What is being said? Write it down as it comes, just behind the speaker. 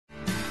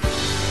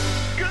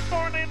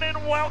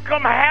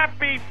welcome.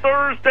 Happy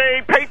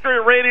Thursday.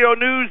 Patriot Radio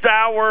News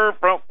Hour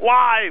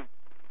live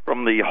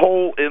from the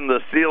Hole in the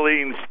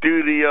Ceiling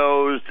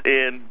studios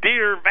in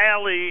Deer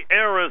Valley,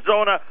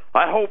 Arizona.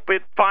 I hope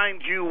it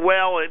finds you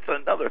well. It's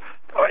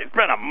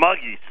been a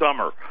muggy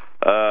summer.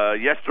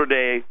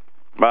 Yesterday,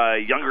 my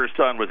younger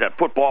son was at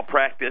football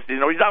practice. You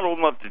know, he's not old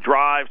enough to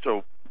drive,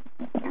 so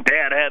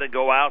Dad had to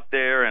go out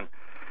there, and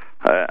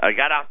I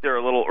got out there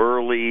a little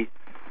early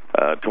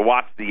to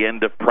watch the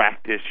end of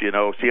practice, you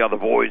know, see how the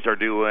boys are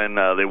doing.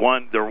 They're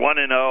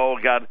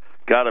 1-0,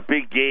 got a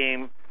big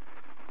game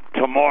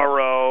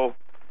tomorrow,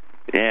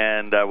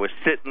 and I was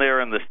sitting there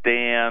in the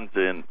stands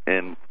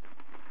and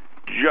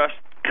just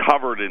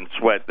covered in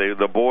sweat.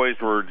 The boys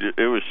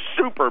it was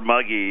super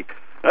muggy.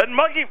 And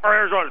muggy for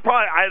Arizona is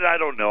probably, I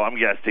don't know, I'm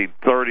guessing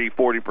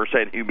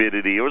 30-40%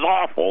 humidity. It was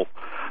awful.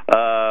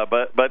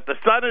 But the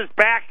sun is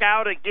back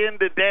out again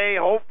today.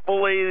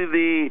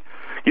 Hopefully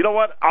you know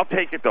what? I'll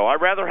take it, though. I'd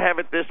rather have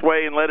it this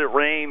way and let it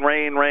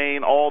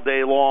rain all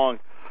day long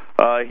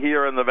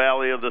here in the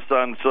Valley of the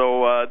Sun.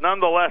 So,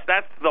 nonetheless,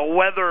 that's the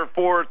weather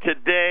for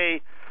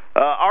today.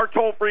 Our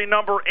toll-free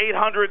number,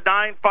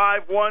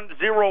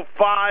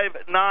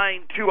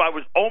 800-951-0592. I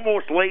was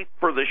almost late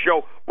for the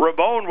show.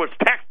 Ramon was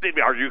texting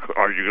me, Are you going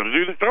to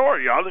do the show?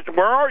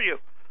 Where are you?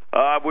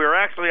 We're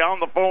actually on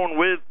the phone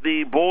with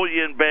the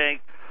Bullion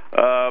Bank.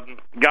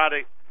 Got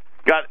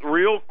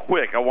real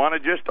quick. I want to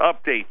just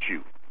update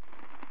you.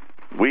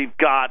 We've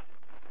got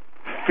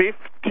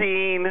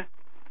 15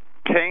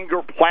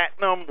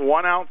 platinum,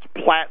 1-ounce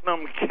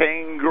platinum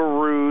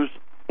kangaroos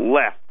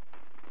left.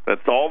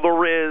 That's all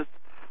there is.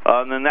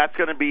 And then that's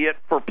going to be it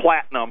for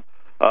platinum.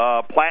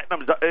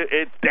 Platinum's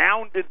it's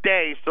down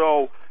today.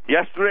 So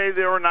yesterday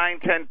they were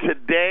 $910.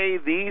 Today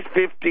these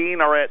 15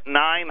 are at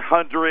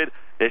 $900.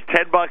 Is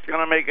 $10 going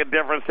to make a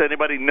difference to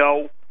anybody?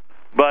 No.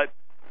 But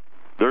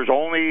there's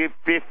only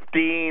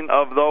 15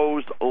 of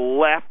those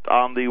left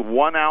on the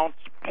 1-ounce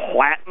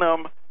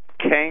platinum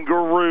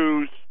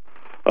kangaroos.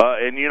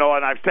 And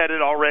I've said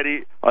it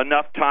already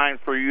enough times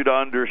for you to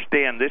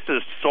understand. This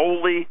is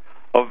solely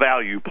a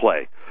value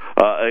play.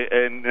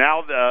 And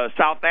now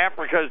South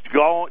Africa's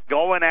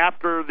going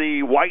after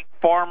the white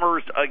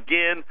farmers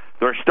again.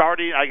 They're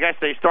starting, I guess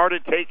they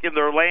started taking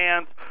their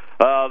lands.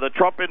 The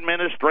Trump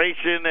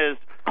administration has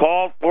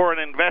called for an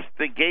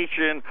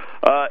investigation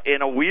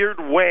in a weird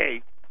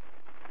way.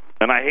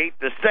 And I hate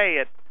to say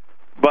it,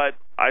 but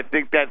I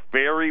think that's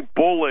very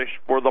bullish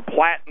for the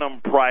platinum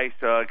price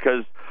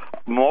because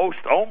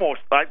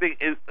I think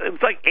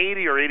it's like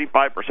 80 or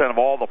 85% of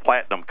all the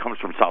platinum comes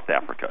from South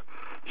Africa.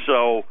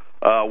 So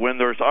when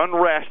there's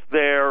unrest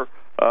there,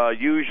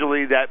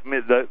 usually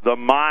the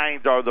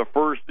mines are the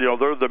first.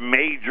 They're the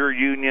major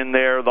union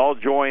there. They'll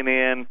join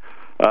in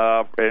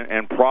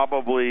and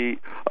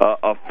probably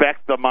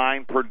affect the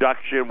mine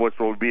production, which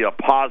will be a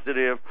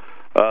positive.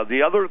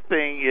 The other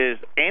thing is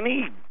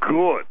any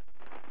good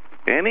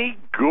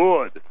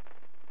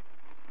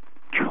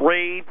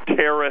trade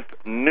tariff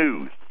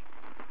news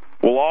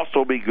will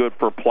also be good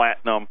for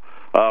platinum.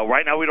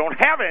 Right now we don't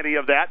have any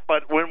of that,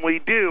 but when we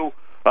do,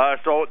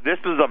 so this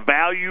is a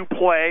value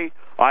play.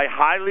 I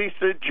highly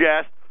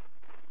suggest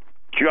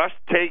just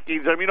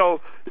taking them.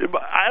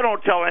 I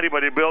don't tell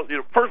anybody, Bill,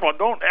 first of all,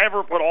 don't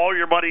ever put all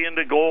your money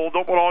into gold.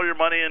 Don't put all your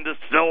money into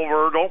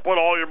silver. Don't put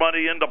all your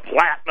money into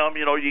platinum.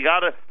 You got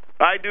to.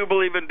 I do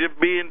believe in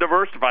being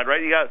diversified,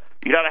 right? You got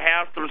to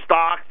have some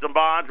stocks, some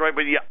bonds, right?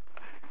 But you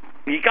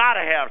got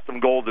to have some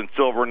gold and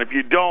silver, and if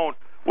you don't,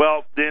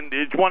 well, then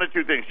it's one of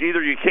two things.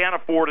 Either you can't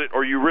afford it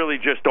or you really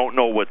just don't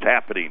know what's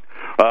happening.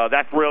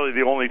 That's really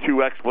the only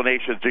two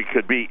explanations. It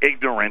could be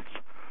ignorance.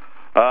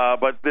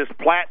 But this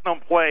platinum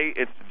play,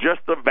 it's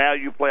just a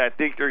value play. I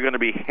think you're going to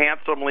be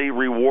handsomely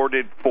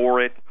rewarded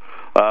for it.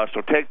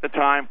 So take the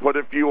time, put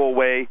a few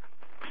away.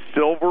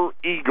 Silver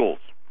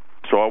Eagles.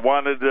 So I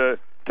wanted to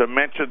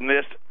mention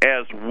this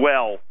as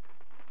well.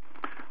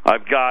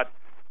 I've got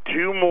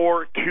two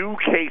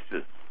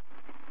cases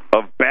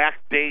of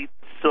backdate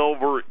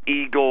Silver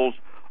Eagles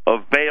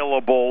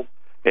available,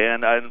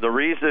 and the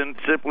reason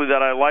simply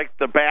that I like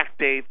the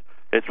backdates,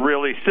 it's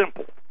really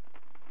simple.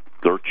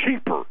 They're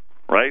cheaper,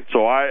 right?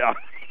 So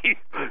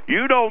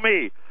you know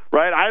me,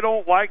 right? I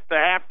don't like to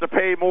have to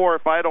pay more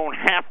if I don't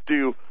have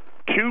to.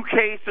 2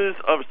 cases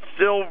of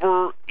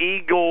Silver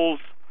Eagles.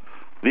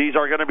 These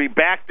are going to be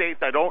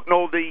backdates. I don't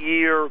know the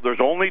year.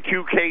 There's only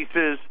 2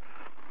 cases,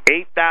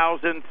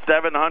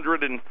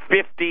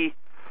 $8,750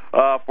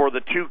 for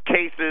the 2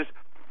 cases.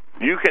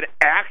 You could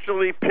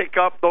actually pick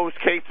up those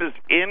cases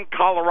in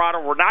Colorado.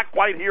 We're not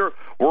quite here.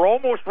 We're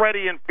almost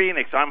ready in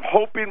Phoenix. I'm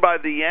hoping by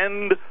the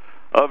end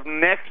of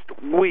next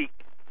week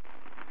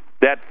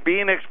that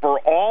Phoenix, for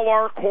all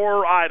our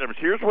core items,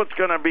 here's what's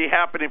going to be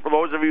happening for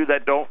those of you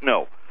that don't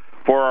know.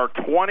 For our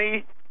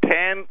 20,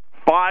 10,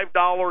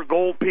 $5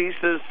 gold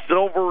pieces,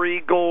 Silver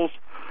Eagles,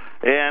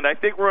 and I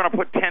think we're going to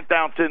put 10th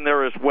ounce in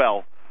there as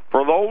well.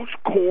 For those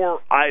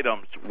core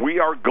items, we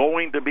are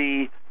going to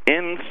be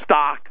in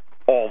stock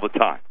all the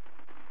time.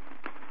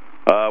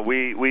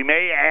 We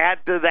may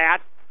add to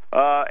that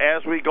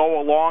as we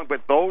go along,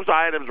 but those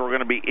items are going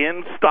to be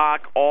in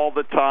stock all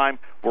the time.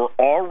 We're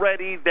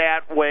already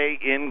that way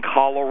in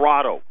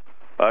Colorado.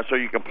 So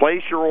you can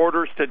place your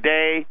orders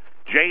today.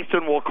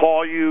 Jason will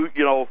call you,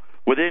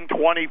 within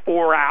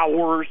 24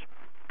 hours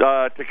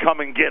to come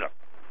and get them.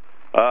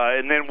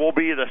 And then we'll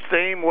be the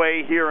same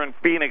way here in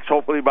Phoenix,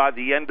 hopefully by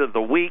the end of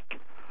the week.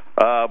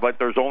 But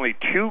there's only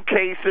 2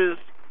 cases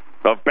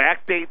of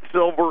backdate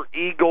silver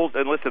Eagles,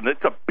 and listen,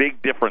 it's a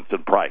big difference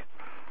in price.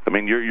 I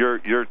mean,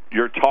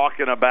 you're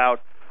talking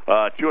about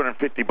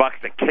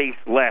 $250 a case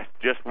less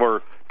just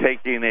for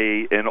taking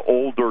an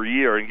older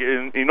year.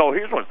 And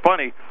here's what's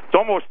funny. It's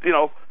almost,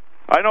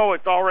 I know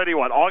it's already,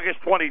 August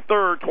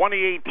 23rd,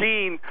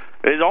 2018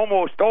 is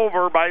almost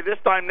over. By this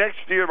time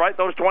next year, right,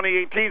 those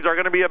 2018s are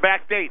going to be a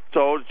back date,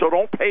 so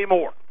don't pay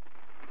more.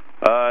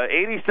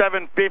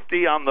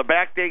 $87.50 on the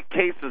back date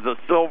cases of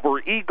Silver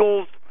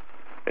Eagles,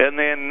 and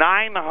then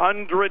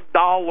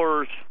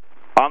 $900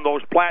 on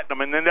those platinum,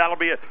 and then that'll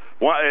be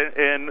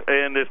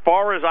and as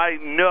far as I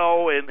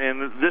know, and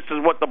this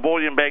is what the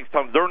bullion banks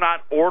tell me, they're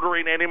not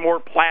ordering any more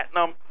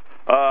platinum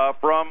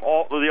from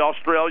the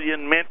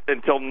Australian Mint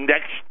until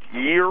next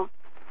year.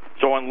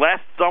 So unless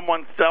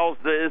someone sells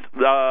this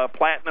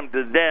platinum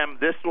to them,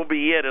 this will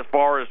be it as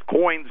far as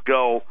coins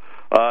go,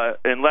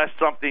 unless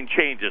something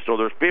changes. So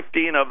there's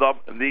 15 of them,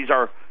 and these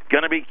are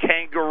going to be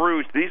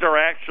kangaroos. These are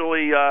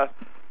actually, I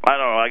don't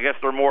know, I guess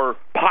they're more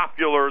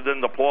popular than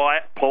the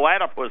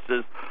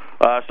platypuses,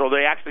 so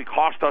they actually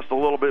cost us a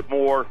little bit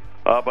more,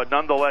 but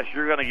nonetheless,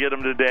 you're going to get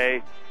them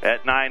today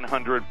at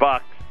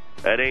 $900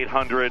 at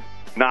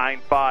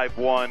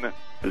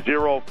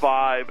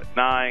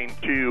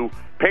 800-951-0592.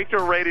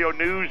 Patriot Radio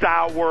News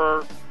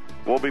Hour.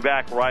 We'll be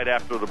back right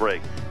after the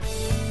break.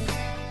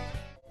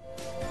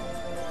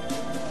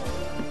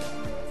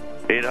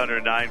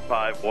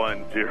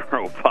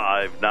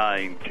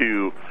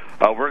 800-951-0592.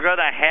 We're going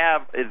to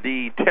have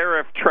the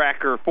tariff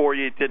tracker for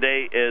you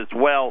today as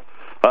well.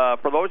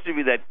 For those of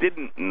you that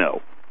didn't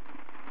know,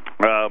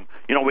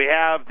 we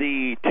have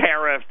the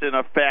tariffs in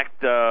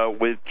effect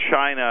with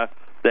China.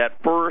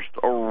 That first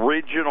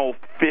original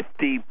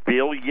 $50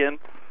 billion,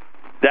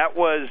 that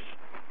was,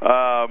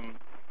 I'm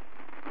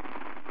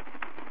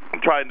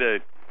trying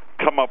to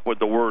come up with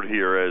the word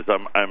here as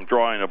I'm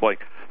drawing a blank.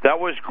 That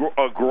was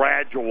a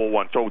gradual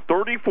one. So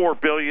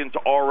 $34 billion's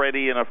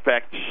already in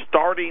effect.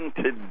 Starting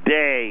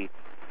today,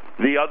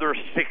 the other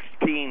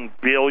 $16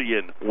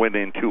 billion went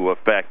into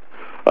effect.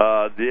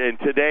 And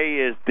today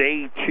is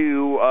day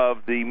 2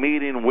 of the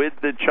meeting with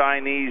the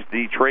Chinese,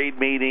 the trade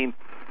meeting.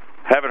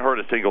 Haven't heard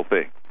a single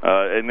thing.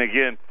 And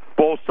again,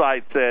 both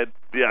sides said,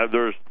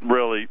 we're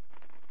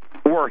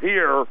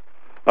here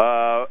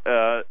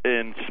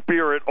in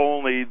spirit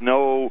only.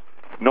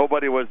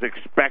 Nobody was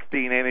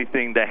expecting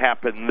anything to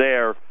happen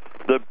there.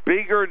 The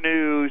bigger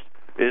news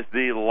is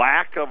the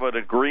lack of an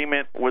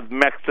agreement with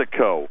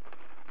Mexico.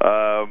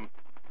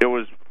 It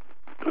was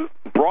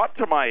brought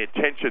to my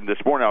attention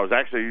this morning. I was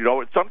actually,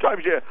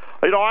 sometimes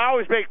I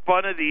always make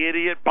fun of the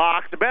idiot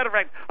box. As a matter of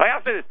fact, I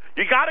have to say this: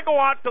 you got to go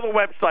out to the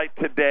website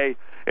today,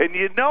 and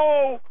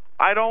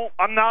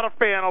I'm not a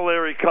fan of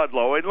Larry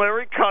Kudlow. And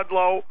Larry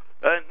Kudlow,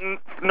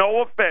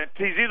 no offense,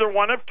 he's either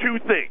one of 2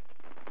 things: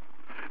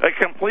 a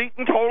complete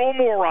and total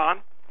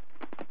moron,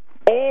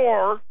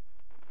 or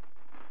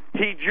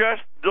he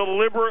just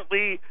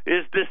deliberately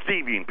is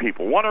deceiving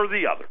people, one or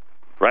the other,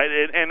 right?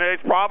 And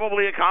it's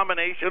probably a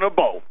combination of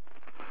both.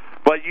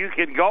 But you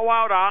can go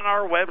out on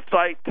our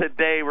website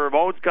today.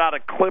 Ramon's got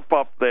a clip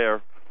up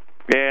there,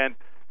 and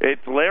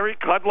it's Larry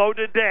Kudlow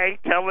today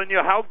telling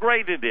you how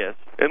great it is.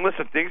 And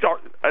listen, things are,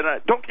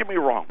 and don't get me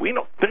wrong, we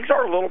know things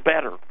are a little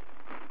better,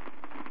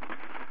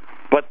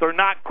 but they're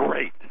not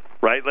great,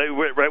 right?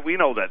 We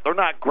know that. They're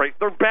not great.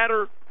 They're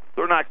better.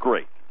 They're not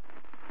great.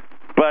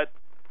 But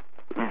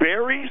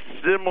very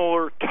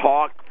similar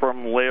talk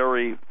from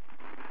Larry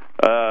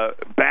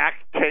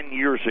back 10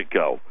 years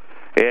ago.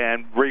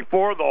 And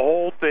before the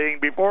whole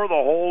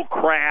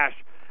crash,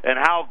 and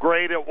how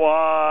great it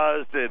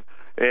was,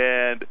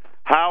 and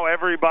how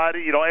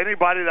everybody,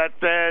 anybody that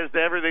says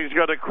everything's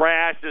going to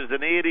crash is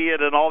an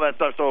idiot and all that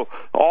stuff. So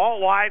all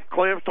live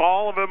clips,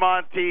 all of them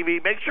on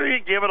TV. Make sure you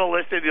give it a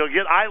listen.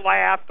 I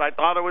laughed. I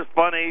thought it was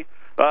funny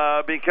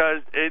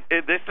because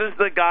this is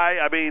the guy.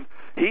 I mean,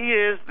 he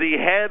is the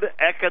head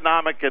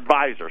economic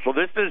advisor. So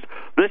this is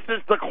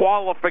the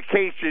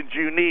qualifications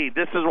you need.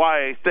 This is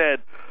why I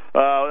said.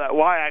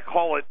 Why I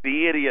call it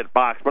the idiot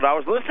box. But I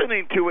was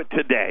listening to it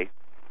today,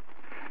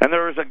 and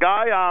there was a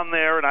guy on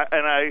there, and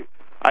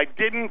I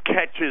didn't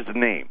catch his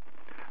name,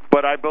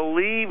 but I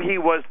believe he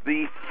was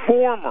the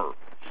former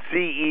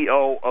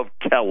CEO of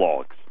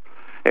Kellogg's,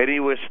 and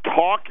he was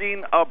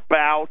talking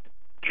about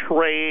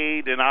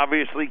trade, and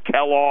obviously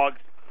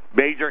Kellogg's,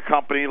 major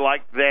company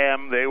like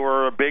them, they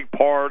were a big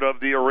part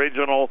of the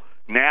original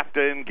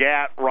NAFTA and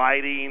GATT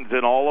writings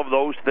and all of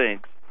those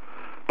things,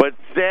 but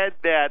said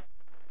that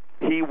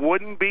he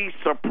wouldn't be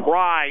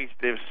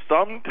surprised if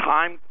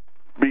sometime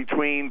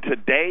between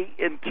today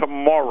and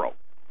tomorrow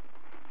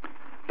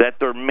that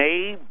there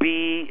may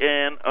be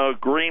an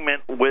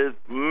agreement with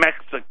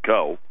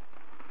Mexico.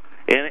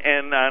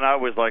 And I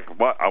was like,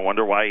 what? I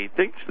wonder why he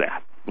thinks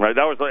that. Right?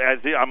 That was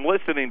I'm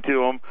listening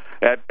to him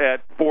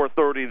at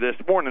 4:30 this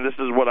morning. This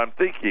is what I'm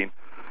thinking,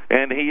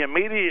 and he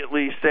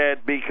immediately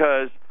said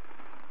because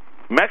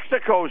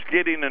Mexico's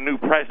getting a new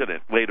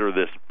president later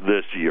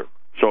this year.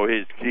 So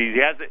he's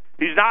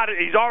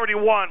already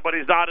won, but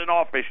he's not in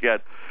office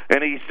yet.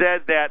 And he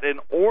said that in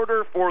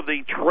order for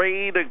the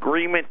trade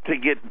agreement to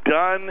get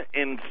done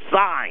and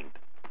signed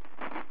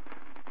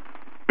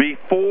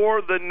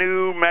before the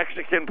new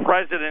Mexican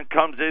president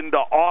comes into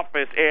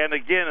office, and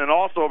again, and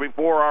also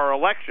before our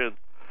elections,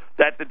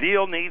 that the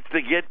deal needs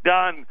to get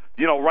done,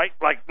 right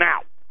like now.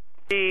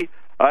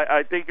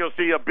 I think you'll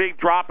see a big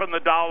drop in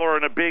the dollar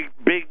and a big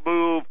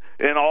move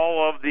in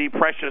all of the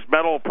precious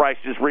metal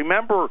prices.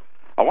 Remember,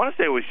 I want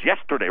to say it was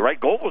yesterday, right?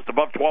 Gold was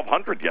above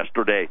 1,200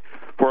 yesterday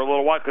for a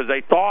little while because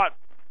they thought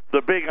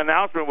the big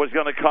announcement was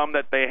going to come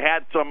that they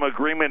had some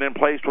agreement in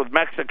place with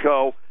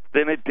Mexico.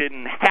 Then it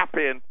didn't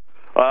happen,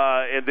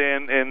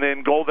 and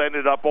then gold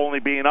ended up only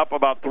being up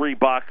about $3.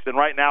 And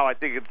right now, I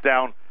think it's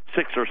down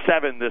 6 or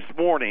 7 this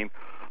morning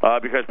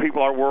because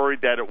people are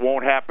worried that it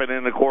won't happen.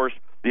 And of course,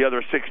 the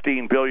other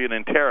 $16 billion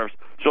in tariffs.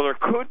 So there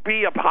could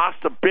be a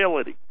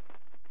possibility.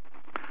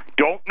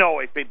 Don't know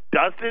if it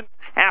doesn't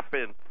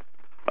happen.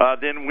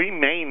 Then we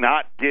may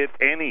not get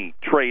any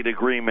trade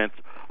agreements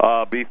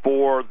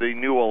before the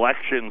new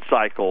election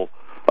cycle.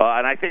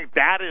 And I think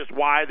that is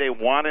why they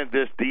wanted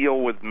this deal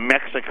with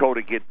Mexico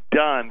to get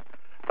done,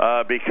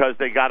 because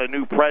they got a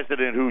new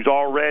president who's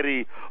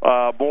already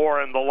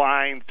more in the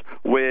lines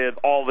with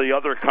all the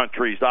other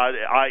countries,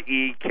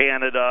 i.e.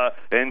 Canada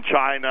and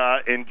China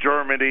and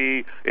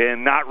Germany,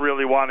 and not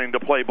really wanting to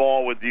play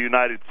ball with the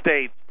United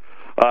States.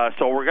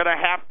 So we're going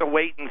to have to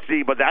wait and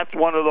see. But that's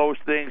one of those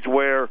things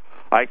where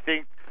I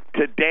think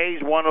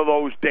today's one of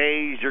those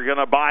days you're going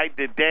to buy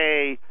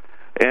today,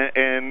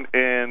 and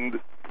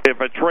if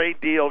a trade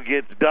deal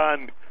gets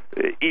done,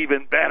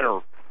 even better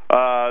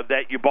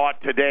that you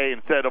bought today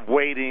instead of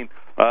waiting,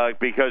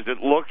 because it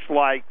looks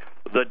like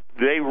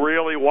they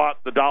really want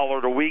the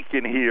dollar to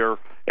weaken here,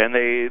 and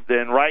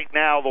then right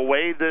now the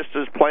way this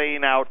is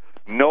playing out,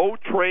 no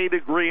trade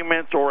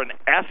agreements or an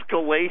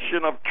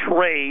escalation of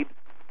trade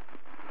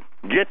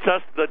gets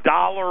us the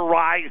dollar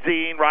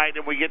rising, right,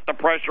 and we get the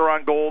pressure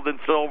on gold and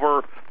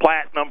silver,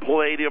 platinum,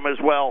 palladium as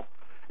well.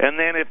 And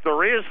then if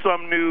there is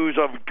some news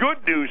of good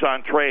news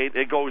on trade,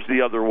 it goes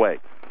the other way.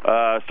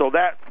 So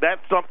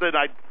that's something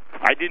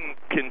I didn't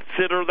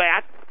consider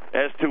that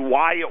as to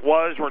why it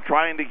was we're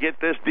trying to get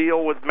this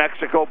deal with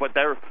Mexico, but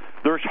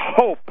there's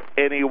hope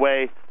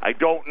anyway. I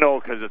don't know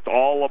because it's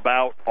all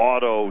about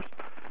autos.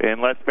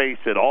 And let's face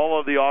it, all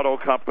of the auto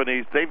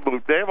companies, they've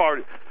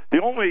already,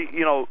 the only,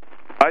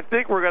 I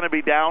think we're going to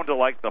be down to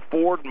like the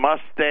Ford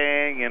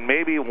Mustang and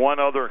maybe one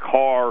other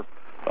car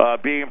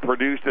being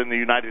produced in the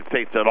United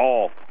States at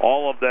all.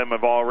 All of them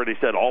have already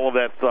said all of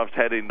that stuff's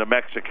heading to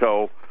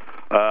Mexico.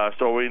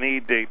 So we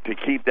need to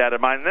keep that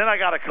in mind. And then I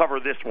got to cover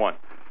this one.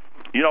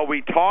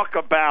 We talk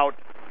about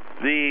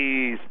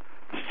these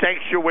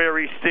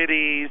sanctuary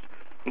cities,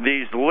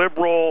 these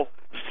liberal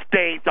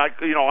states.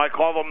 I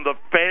call them the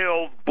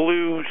failed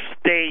blue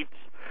states,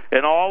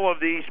 and all of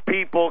these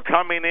people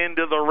coming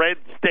into the red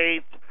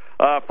states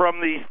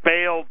from these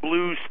failed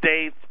blue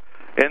states.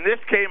 And this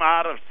came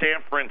out of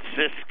San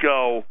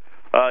Francisco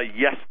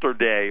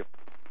yesterday.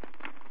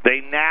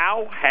 They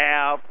now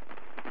have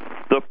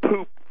the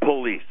poop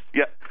police.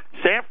 Yeah,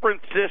 San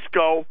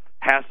Francisco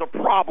has a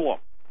problem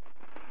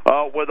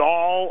with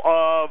all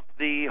of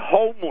the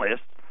homeless.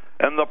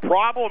 And the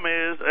problem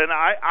is, and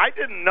I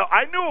didn't know,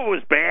 I knew it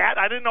was bad.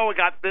 I didn't know it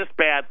got this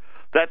bad,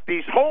 that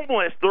these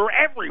homeless, they're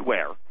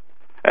everywhere.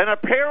 And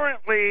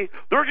apparently,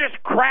 they're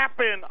just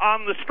crapping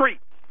on the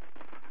streets.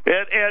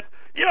 And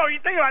you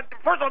think about it,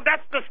 first of all,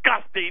 that's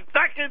disgusting.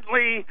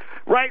 Secondly,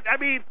 right, I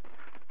mean,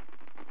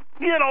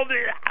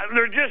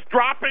 they're just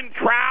dropping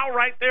trowel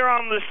right there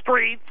on the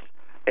streets.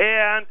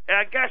 And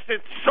I guess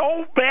it's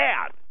so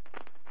bad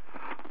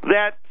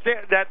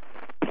that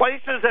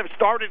places have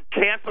started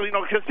canceling,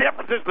 because San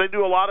Francisco, they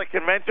do a lot of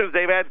conventions.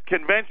 They've had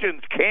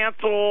conventions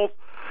canceled,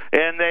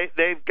 and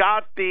they've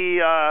got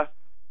the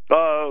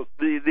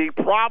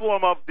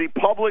problem of the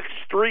public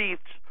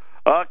streets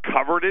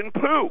covered in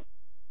poo.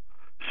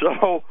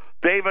 So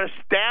they've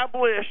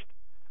established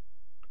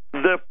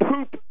the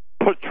poop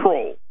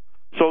patrol.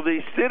 So the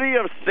city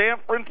of San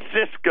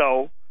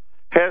Francisco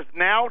has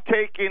now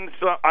taken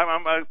some,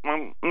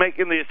 I'm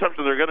making the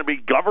assumption they're going to be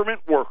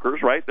government workers,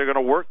 right? They're going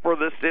to work for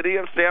the city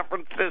of San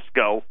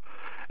Francisco,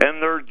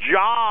 and their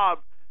job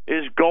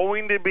is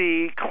going to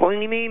be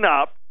cleaning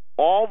up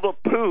all the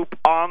poop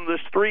on the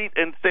street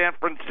in San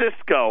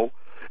Francisco.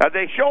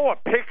 They show a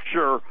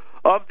picture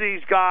of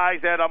these guys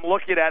that I'm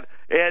looking at,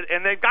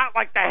 and they've got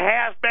like the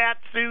hazmat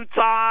suits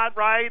on,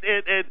 right,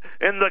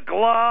 and the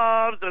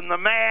gloves and the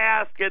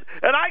mask, and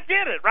I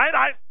get it,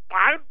 right?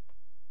 I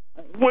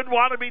would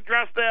want to be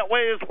dressed that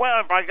way as well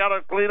if I got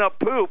to clean up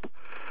poop.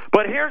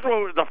 But here's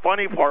what the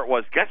funny part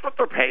was. Guess what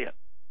they're paying?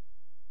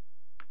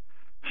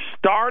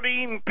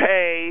 starting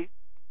pay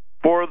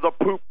for the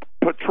poop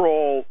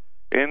patrol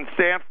in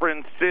San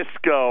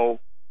Francisco,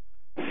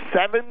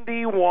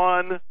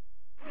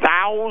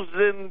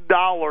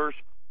 $71,000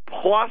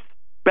 plus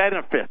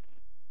benefits.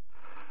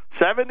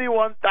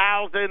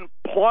 $71,000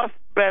 plus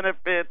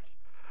benefits.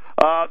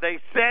 They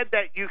said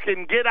that you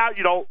can get out,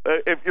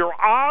 if you're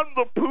on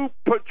the poop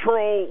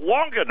patrol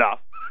long enough.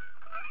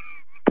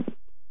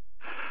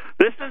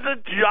 This is a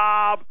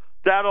job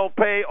that'll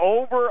pay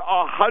over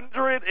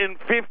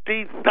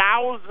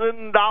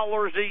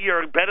 $150,000 a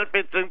year,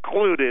 benefits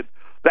included.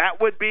 That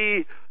would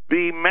be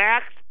the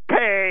max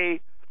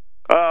pay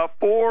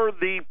for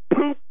the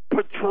poop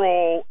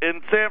patrol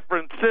in San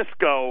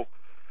Francisco.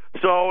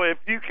 So if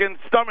you can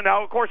stomach,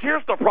 now, of course,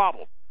 here's the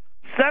problem.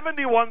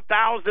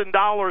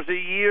 $71,000 a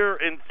year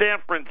in San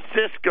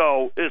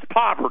Francisco is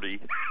poverty,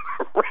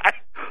 right?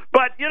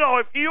 But,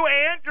 if you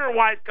and your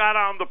wife got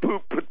on the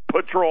poop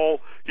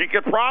patrol, you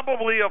could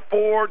probably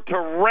afford to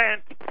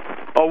rent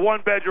a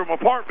one-bedroom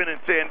apartment in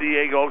San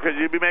Diego because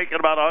you'd be making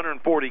about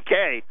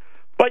 $140K.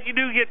 But you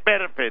do get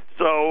benefits.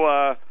 So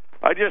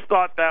I just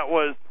thought that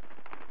was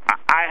 –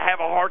 I have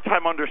a hard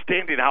time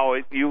understanding how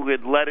you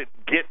would let it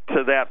get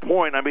to that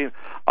point. I mean,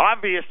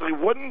 obviously,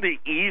 wouldn't the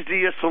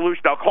easiest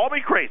solution – now, call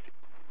me crazy.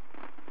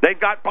 They've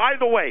got, by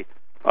the way,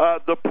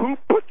 the Poop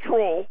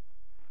Patrol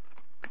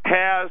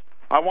has,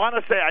 I want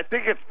to say, I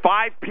think it's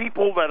 5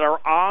 people that are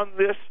on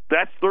this.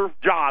 That's their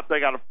job. They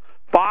got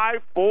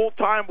 5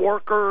 full-time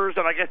workers,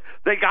 and I guess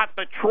they got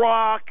the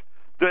truck,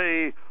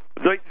 the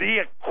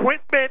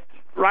equipment,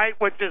 right,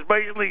 which is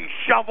basically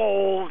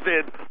shovels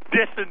and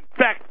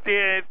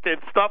disinfectant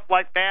and stuff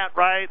like that,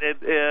 right?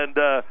 And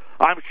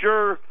I'm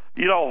sure,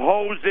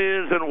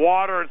 hoses and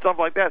water and stuff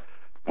like that.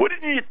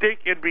 Wouldn't you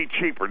think it'd be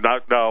cheaper?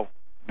 No.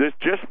 This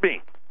just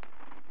me.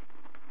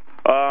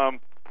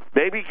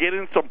 Maybe get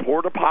in some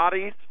porta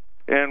potties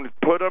and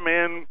put them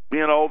in,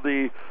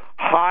 the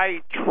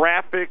high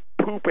traffic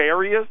poop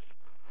areas.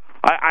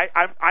 I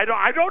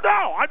don't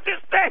know. I'm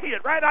just saying,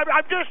 right?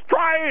 I'm just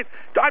trying.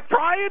 I'm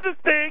trying to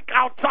think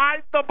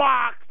outside the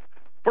box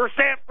for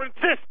San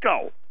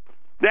Francisco.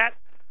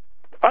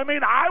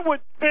 I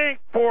would think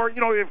for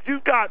if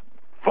you've got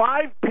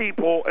 5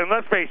 people, and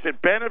let's face it,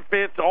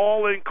 benefits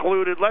all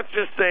included. Let's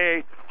just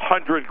say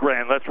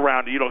 $100,000. Let's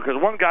round it, because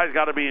one guy's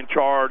got to be in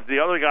charge. The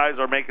other guys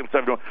are making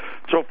 $70,000.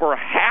 So for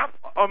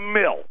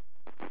 $500,000,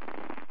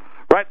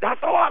 right?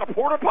 That's a lot of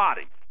porta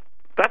potties.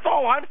 That's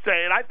all I'm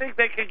saying. I think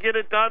they could get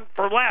it done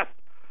for less.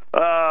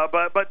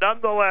 But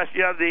nonetheless,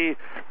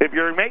 if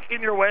you're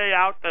making your way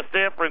out to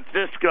San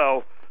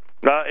Francisco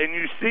and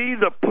you see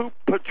the Poop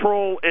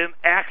Patrol in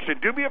action,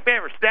 do me a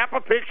favor, snap a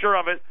picture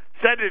of it,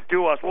 send it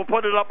to us. We'll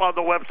put it up on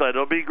the website.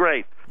 It'll be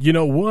great. You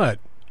know what?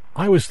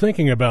 I was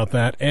thinking about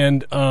that,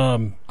 and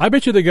I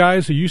bet you the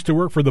guys who used to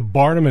work for the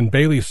Barnum and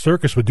Bailey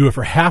Circus would do it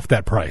for half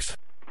that price.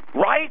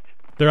 Right?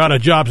 They're out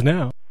of jobs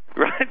now.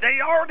 Right? They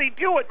already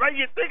do it, right?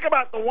 You think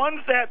about the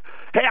ones that,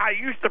 hey, I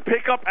used to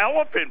pick up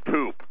elephant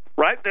poop,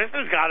 right? This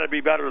has got to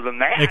be better than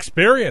that.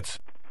 Experience.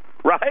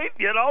 Right?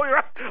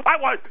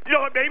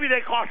 Maybe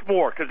they cost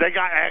more because they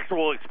got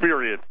actual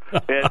experience,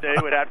 and they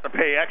would have to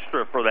pay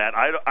extra for that.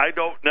 I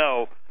don't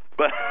know.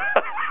 But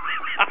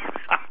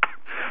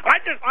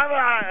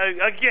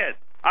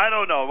I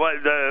don't know.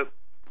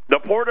 The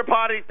porta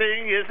potty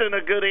thing isn't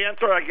a good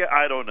answer.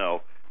 I don't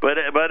know. But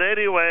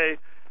anyway,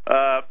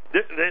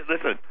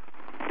 listen,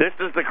 this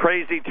is the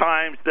crazy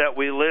times that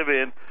we live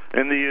in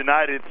the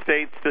United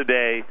States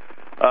today.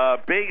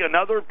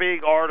 Another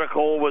big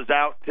article was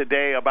out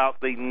today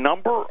about the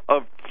number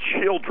of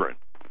children.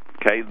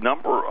 Okay,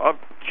 number of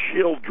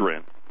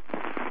children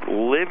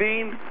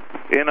living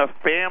in a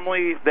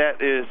family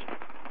that is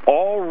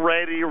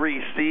already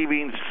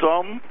receiving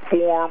some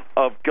form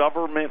of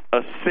government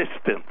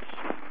assistance.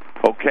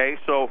 Okay,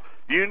 so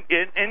you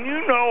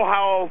know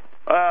how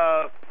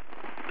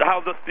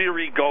the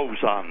theory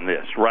goes on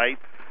this, right?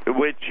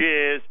 Which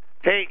is,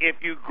 hey,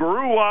 if you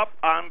grew up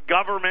on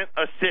government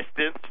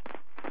assistance,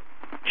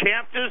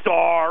 chances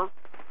are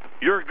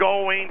you're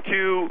going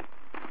to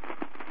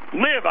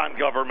live on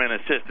government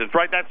assistance,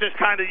 right? That's just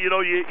kind of,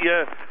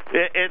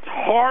 it's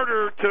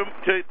harder to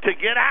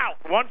get out.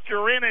 Once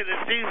you're in it,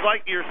 it seems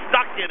like you're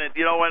stuck in it,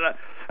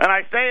 and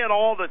I say it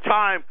all the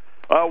time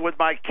with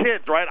my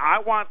kids, right? I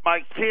want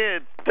my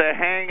kids to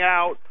hang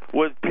out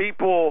with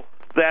people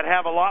that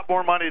have a lot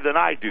more money than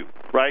I do,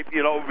 right?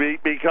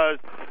 Because,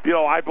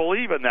 I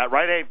believe in that,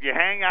 right? Hey, if you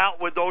hang out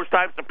with those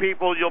types of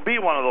people, you'll be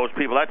one of those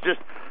people. That's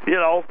just,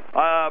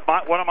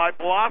 one of my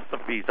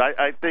philosophies.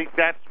 I think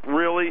that's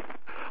really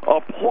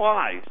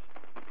applies.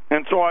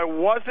 And so I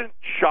wasn't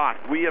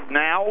shocked. We have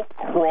now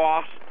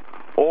crossed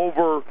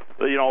over,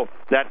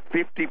 that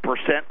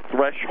 50%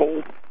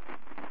 threshold.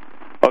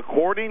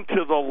 According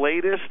to the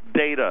latest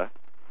data,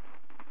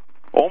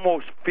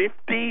 almost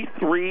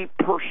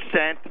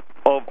 53%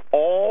 of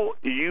all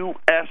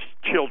U.S.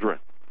 children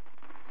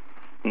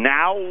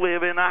now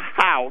live in a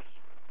house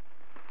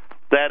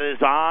that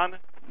is on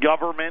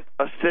government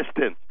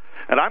assistance.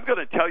 And I'm going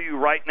to tell you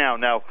right now,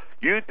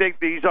 you think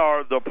these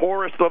are the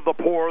poorest of the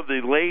poor, the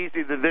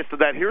lazy, the this,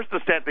 and that. Here's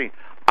the sad thing.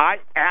 I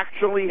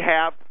actually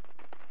have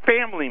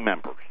family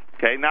members,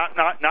 okay, not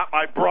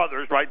my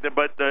brothers, right,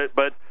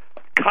 but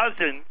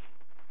cousins,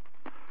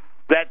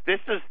 that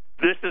this is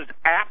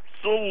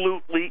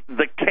absolutely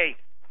the case.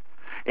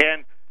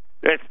 And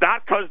it's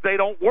not because they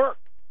don't work.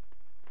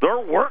 They're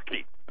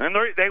working, and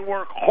they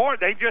work hard.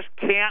 They just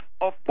can't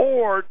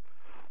afford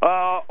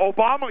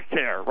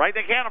Obamacare, right?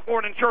 They can't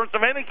afford insurance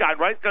of any kind,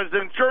 right? Because the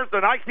insurance,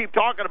 and I keep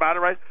talking about it,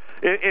 right?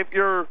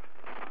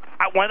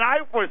 When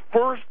I was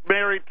first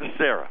married to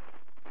Sarah,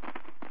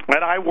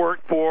 and I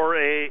worked for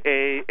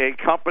a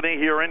company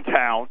here in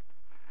town,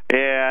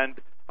 and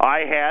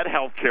I had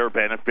health care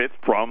benefits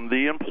from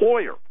the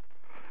employer.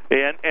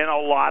 And a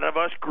lot of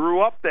us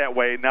grew up that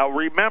way. Now,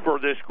 remember,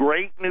 this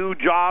great new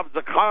jobs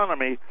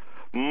economy,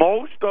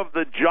 most of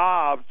the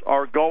jobs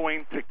are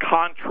going to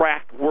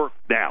contract work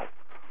now,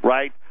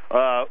 right?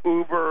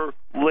 Uber,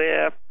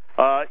 Lyft,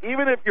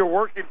 even if you're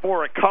working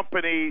for a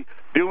company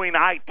doing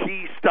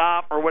IT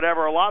stuff or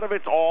whatever, a lot of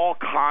it's all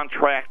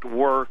contract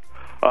work.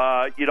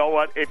 You know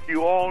what? If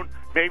you own,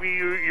 maybe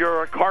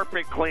you're a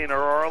carpet cleaner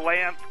or a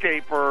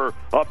landscaper,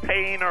 a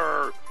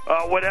painter,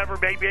 whatever.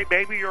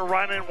 Maybe you're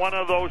running one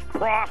of those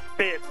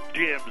CrossFit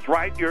gyms,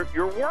 right?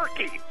 You're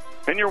working,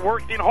 and you're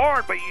working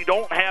hard, but you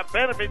don't have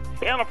benefits,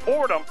 can't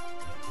afford them.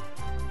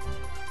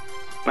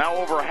 Now,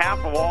 over half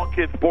of all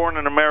kids born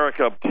in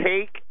America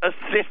take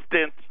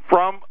assistance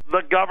from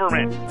the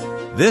government.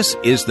 This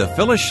is the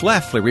Phyllis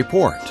Schlafly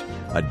Report,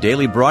 a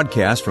daily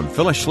broadcast from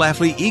Phyllis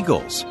Schlafly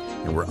Eagles.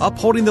 And we're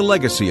upholding the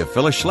legacy of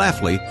Phyllis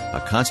Schlafly, a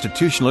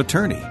constitutional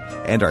attorney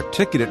and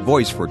articulate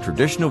voice for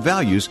traditional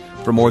values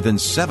for more than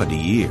 70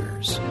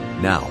 years.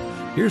 Now,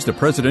 here's the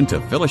president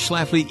of Phyllis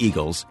Schlafly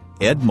Eagles,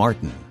 Ed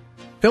Martin.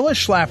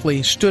 Phyllis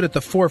Schlafly stood at the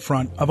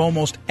forefront of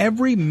almost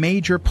every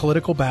major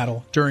political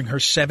battle during her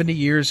 70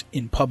 years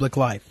in public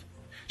life.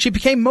 She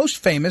became most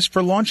famous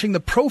for launching the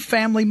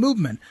pro-family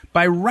movement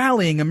by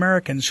rallying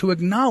Americans who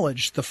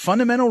acknowledged the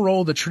fundamental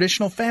role the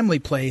traditional family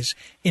plays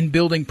in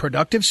building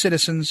productive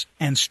citizens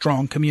and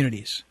strong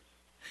communities.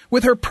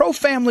 With her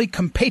pro-family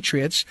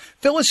compatriots,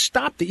 Phyllis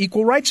stopped the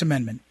Equal Rights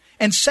Amendment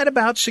and set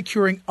about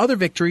securing other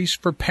victories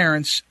for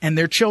parents and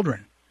their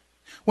children.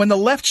 When the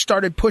left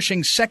started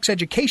pushing sex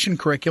education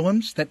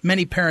curriculums that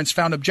many parents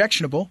found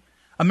objectionable,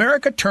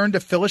 America turned to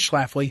Phyllis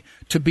Schlafly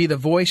to be the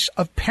voice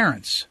of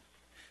parents.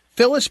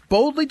 Phyllis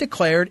boldly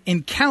declared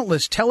in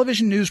countless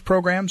television news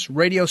programs,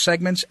 radio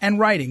segments, and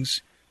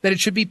writings that it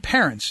should be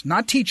parents,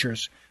 not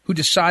teachers, who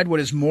decide what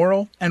is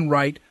moral and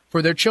right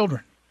for their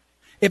children.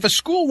 If a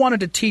school wanted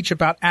to teach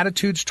about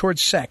attitudes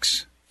towards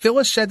sex,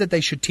 Phyllis said that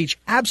they should teach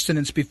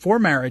abstinence before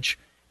marriage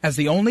as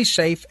the only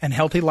safe and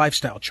healthy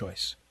lifestyle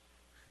choice.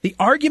 The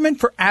argument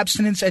for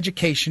abstinence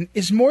education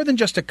is more than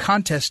just a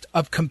contest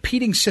of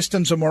competing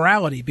systems of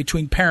morality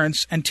between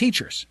parents and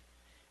teachers.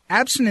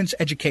 Abstinence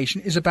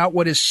education is about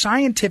what is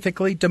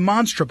scientifically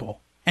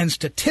demonstrable and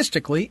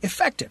statistically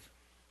effective.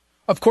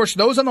 Of course,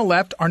 those on the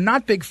left are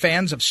not big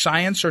fans of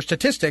science or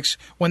statistics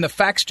when the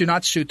facts do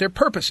not suit their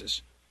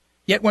purposes.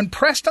 Yet when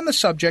pressed on the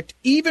subject,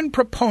 even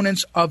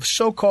proponents of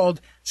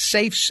so-called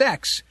safe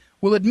sex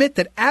will admit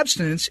that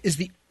abstinence is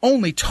the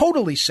only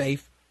totally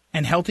safe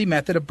and healthy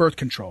method of birth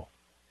control.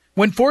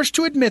 When forced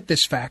to admit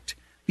this fact,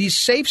 these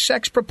safe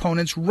sex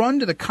proponents run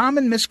to the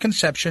common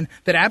misconception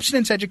that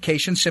abstinence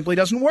education simply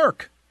doesn't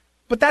work.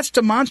 But that's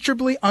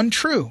demonstrably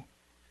untrue.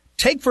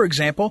 Take, for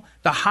example,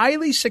 the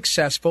highly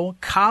successful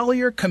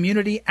Collier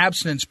Community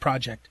Abstinence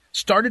Project,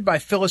 started by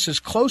Phyllis's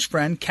close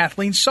friend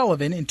Kathleen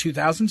Sullivan in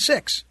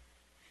 2006.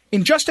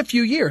 In just a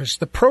few years,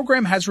 the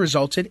program has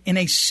resulted in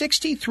a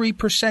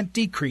 63%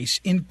 decrease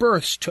in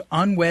births to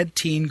unwed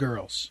teen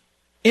girls.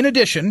 In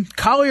addition,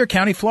 Collier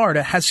County,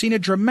 Florida, has seen a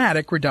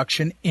dramatic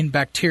reduction in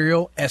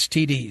bacterial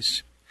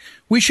STDs.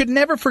 We should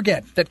never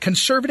forget that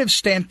conservatives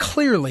stand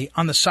clearly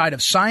on the side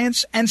of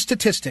science and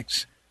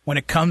statistics when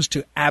it comes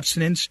to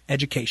abstinence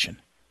education.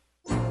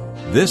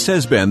 This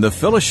has been the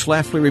Phyllis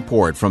Schlafly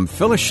Report from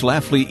Phyllis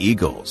Schlafly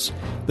Eagles.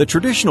 The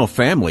traditional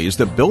family is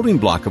the building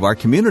block of our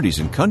communities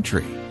and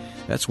country.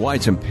 That's why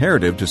it's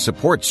imperative to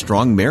support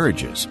strong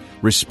marriages,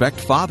 respect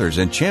fathers,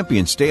 and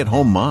champion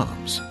stay-at-home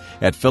moms.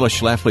 At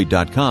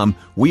phyllisschlafly.com,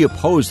 we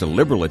oppose the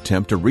liberal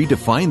attempt to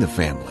redefine the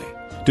family.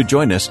 To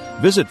join us,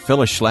 visit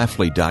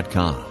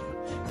phyllisschlafly.com.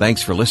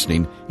 Thanks for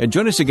listening, and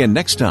join us again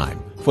next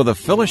time for the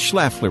Phyllis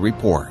Schlafly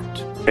Report.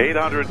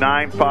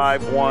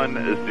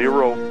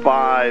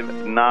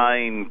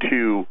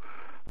 800-951-0592.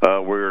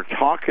 We're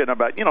talking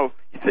about, you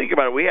think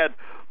about it, we had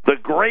the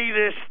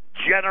greatest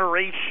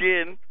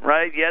generation,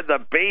 right? You had the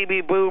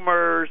baby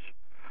boomers.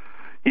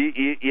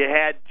 You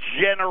had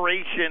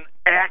Generation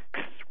X,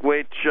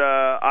 which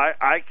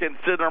I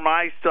consider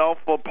myself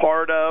a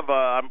part of.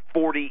 I'm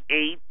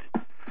 48.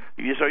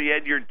 So you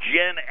had your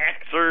Gen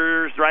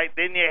Xers, right?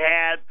 Then you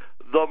had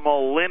the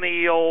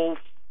millennials.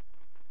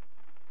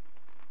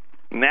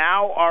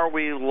 Now are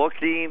we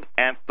looking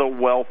at the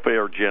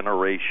welfare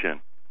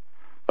generation?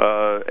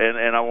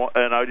 And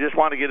I just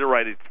want to get it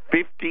right. It's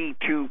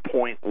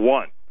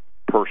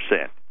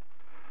 52.1%.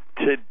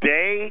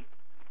 Today,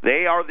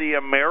 they are the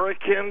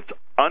Americans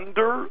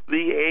under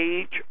the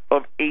age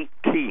of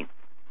 18.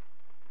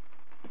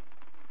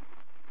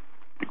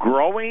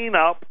 Growing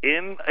up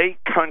in a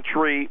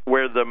country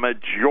where the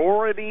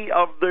majority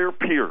of their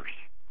peers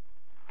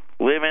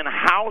live in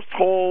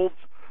households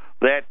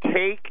that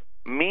take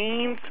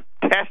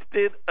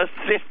means-tested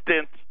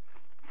assistance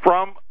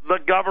from the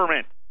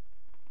government.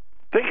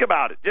 Think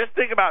about it. Just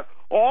think about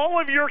all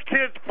of your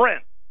kids'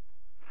 friends.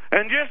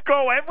 And just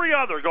go every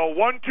other. Go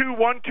 1, 2,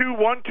 1, 2,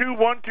 1, 2,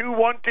 1, 2,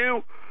 1,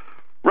 2.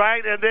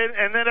 Right? And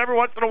then every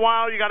once in a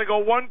while you got to go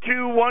 1,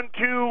 2, 1,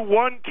 2,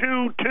 1,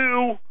 2,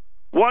 2.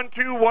 1,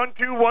 2, 1,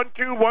 2, 1,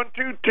 2, 1,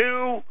 2,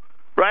 2.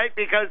 Right?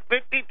 Because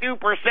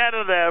 52%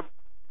 of them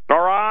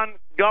are on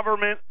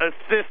government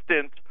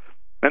assistance.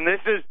 And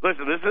this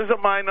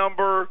isn't my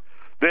number.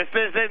 This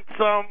isn't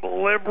some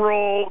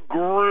liberal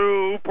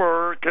group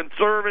or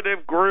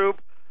conservative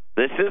group.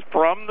 This is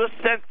from the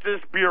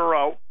Census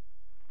Bureau.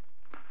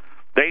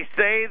 They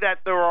say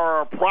that there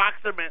are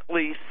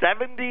approximately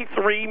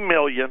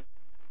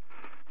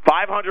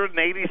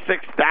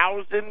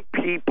 73,586,000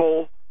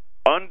 people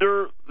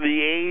under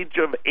the age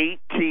of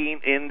 18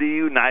 in the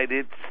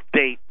United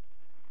States.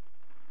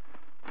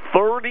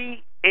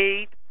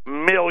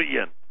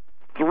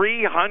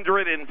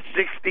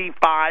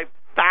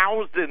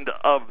 38,365,000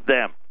 of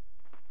them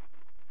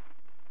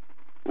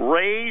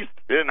raised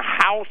in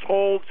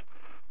households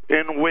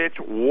in which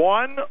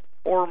one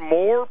or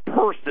more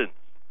persons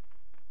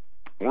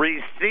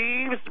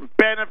receives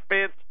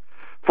benefits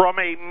from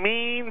a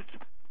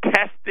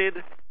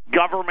means-tested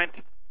government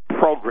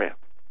program.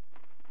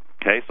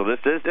 Okay, so this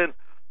isn't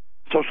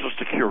Social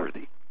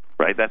Security,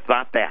 right? That's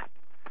not that,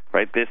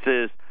 right? This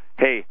is,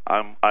 hey,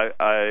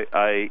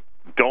 I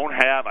don't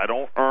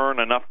earn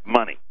enough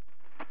money.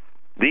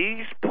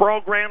 These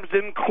programs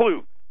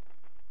include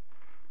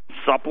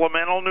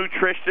Supplemental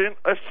Nutrition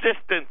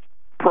Assistance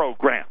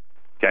Program.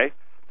 Okay,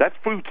 that's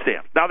food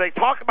stamps. Now they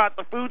talk about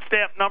the food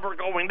stamp number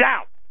going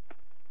down.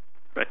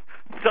 Right?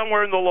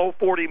 Somewhere in the low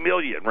 40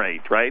 million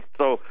range, right?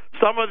 So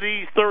some of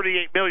these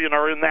 38 million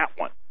are in that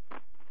one.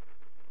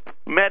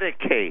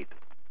 Medicaid,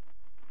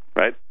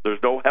 right? There's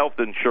no health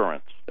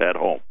insurance at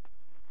home.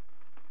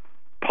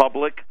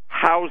 Public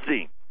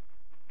housing.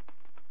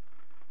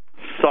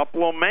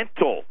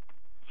 Supplemental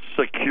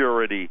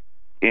security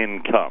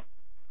income.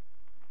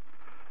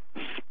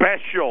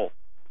 Special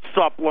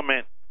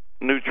supplement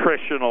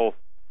nutritional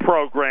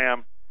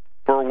program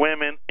for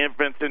women,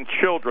 infants, and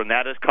children.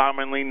 That is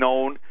commonly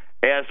known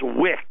as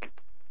WIC,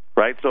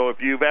 right? So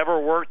if you've ever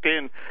worked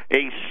in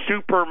a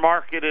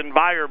supermarket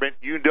environment,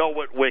 you know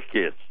what WIC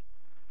is.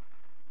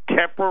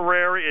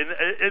 Temporary, and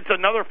it's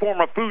another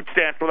form of food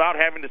stamps without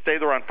having to say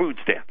they're on food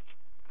stamps.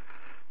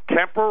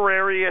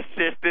 Temporary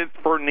assistance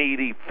for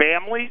needy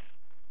families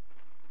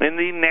in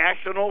the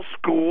National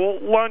School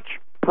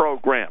Lunch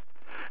Program.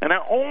 And I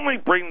only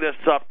bring this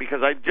up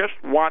because I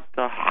just want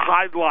to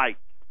highlight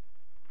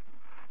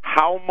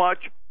how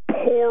much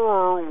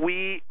poorer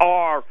we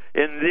are,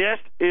 and this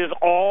is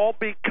all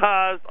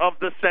because of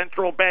the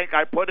central bank.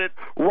 I put it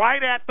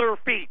right at their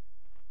feet,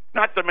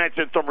 not to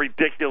mention some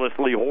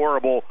ridiculously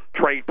horrible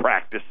trade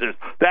practices.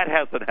 That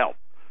hasn't helped.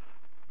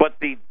 But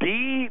the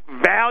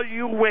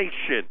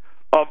devaluation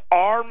of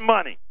our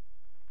money,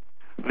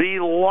 the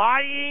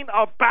lying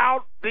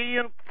about the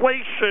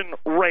inflation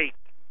rate,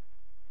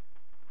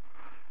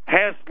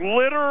 has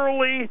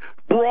literally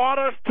brought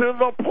us to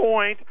the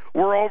point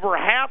where over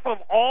half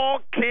of all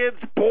kids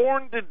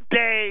born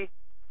today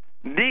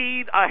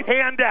need a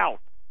handout.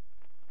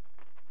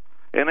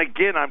 And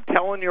again, I'm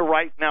telling you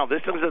right now,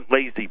 this isn't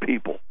lazy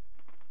people.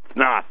 It's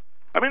not.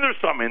 I mean, there's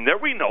some in there.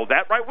 We know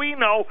that, right? We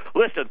know.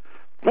 Listen,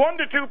 1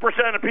 to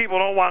 2% of people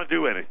don't want to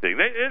do anything.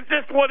 It's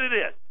just what it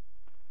is.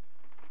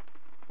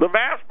 The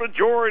vast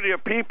majority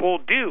of people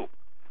do.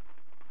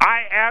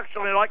 I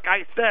actually, like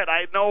I said,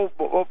 I know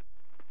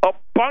a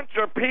bunch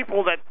of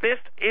people that this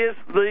is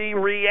the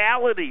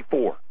reality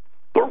for.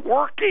 They're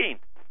working.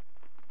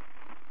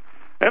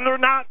 And they're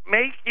not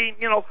making,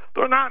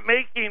 they're not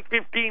making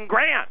 15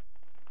 grand.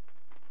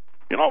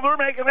 They're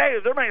making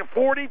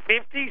 40,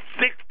 50,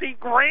 60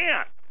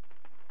 grand.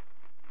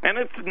 And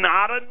it's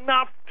not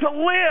enough to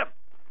live.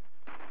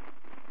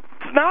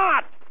 It's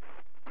not.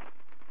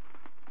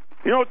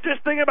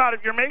 Just think about it.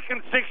 If you're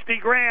making 60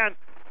 grand,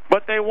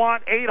 but they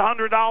want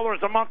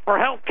 $800 a month for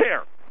health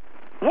care.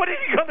 What are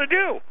you going to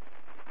do?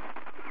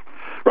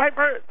 Right?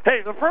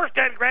 Hey, the first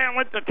 10 grand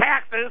went to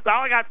taxes.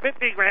 Now I got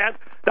 50 grand.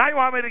 Now you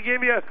want me to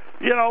give you,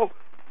 $10,000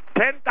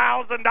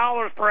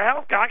 for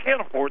health care? I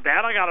can't afford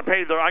that. I got to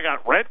pay. I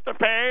got rent to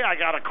pay. I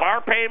got a car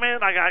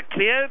payment. I got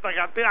kids. I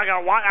got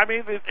wife. I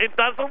mean, it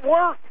doesn't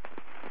work.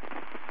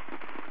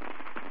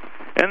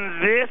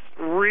 And this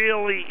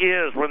really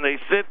is when they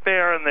sit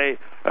there and they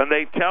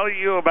tell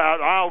you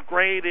about, oh,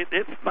 great.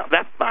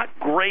 That's not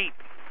great.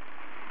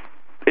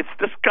 It's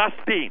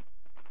disgusting.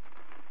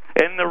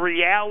 And the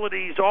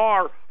realities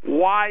are,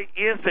 why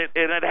is it?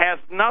 And it has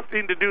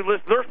nothing to do.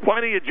 Listen, there's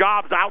plenty of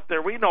jobs out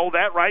there. We know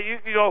that, right? You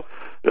can go,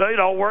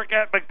 work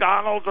at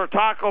McDonald's or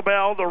Taco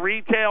Bell, the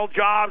retail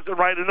jobs,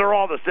 right? And they're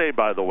all the same,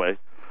 by the way.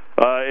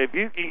 If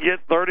you can get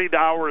 30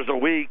 hours a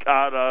week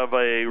out of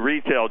a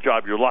retail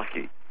job, you're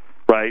lucky,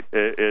 right?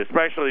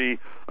 Especially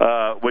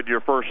when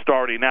you're first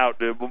starting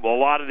out. A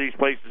lot of these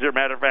places here,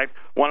 matter of fact,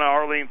 one of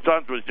Arlene's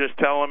sons was just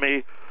telling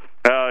me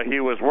he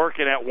was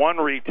working at one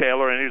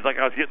retailer, and he was like,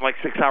 I was getting like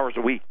 6 hours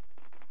a week.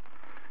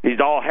 He's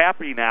all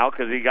happy now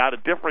because he got a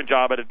different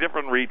job at a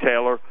different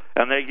retailer,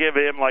 and they give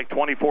him like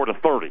 24 to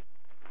 30,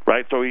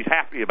 right? So he's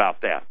happy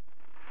about that.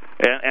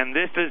 And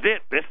this is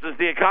it. This is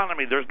the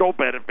economy. There's no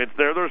benefits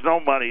there. There's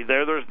no money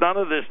there. There's none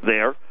of this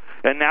there.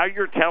 And now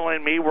you're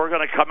telling me we're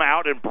going to come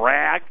out and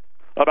brag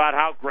about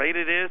how great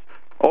it is?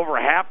 Over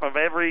half of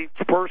every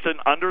person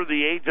under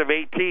the age of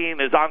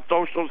 18 is on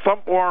some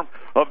form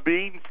of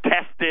being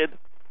tested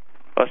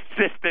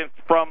assistance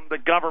from the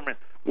government.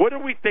 What do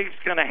we think is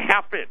going to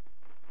happen?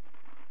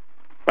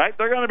 Right?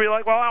 They're going to be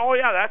like, well, oh,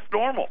 yeah, that's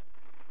normal.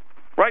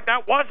 Right?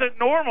 That wasn't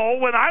normal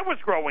when I was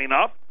growing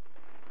up.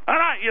 And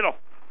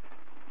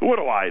what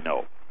do I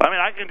know? I mean,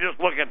 I can just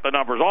look at the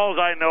numbers. All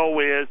I know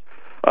is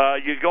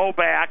you go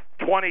back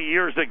 20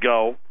 years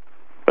ago,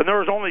 and there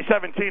was only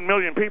 17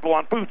 million people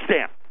on food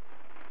stamps.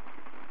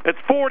 It's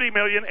 40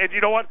 million, and you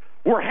know what?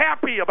 We're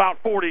happy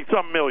about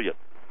 40-some million.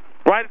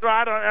 Right?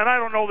 I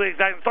don't know the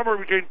exact, somewhere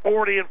between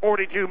 40 and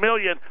 42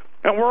 million,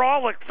 and we're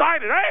all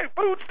excited. Hey,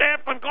 food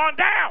stamps have gone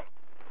down.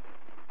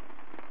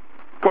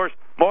 Of course,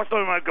 most of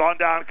them have gone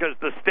down because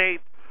the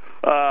state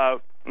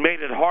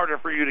made it harder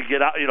for you to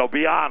get out,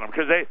 be on them,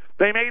 because they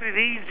made it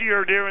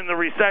easier during the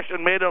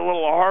recession, made it a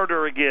little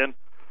harder again.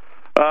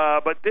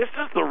 But this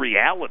is the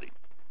reality.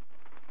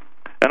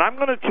 And I'm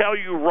going to tell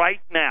you right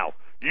now,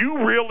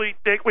 you really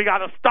think we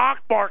got a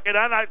stock market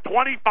at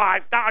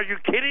 25,000? Are you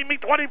kidding me?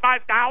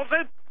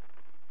 25,000?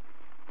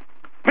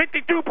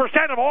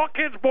 52% of all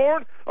kids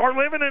born are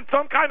living in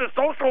some kind of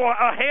social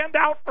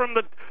handout from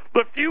the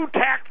few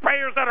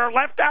taxpayers that are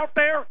left out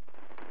there.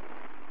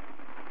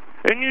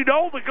 And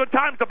the good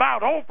time's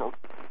about over.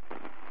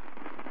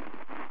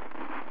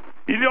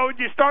 When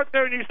you start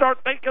there and you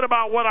start thinking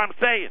about what I'm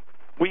saying.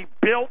 We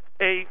built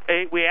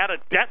we had a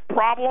debt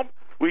problem.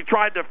 We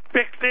tried to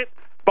fix it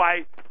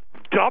by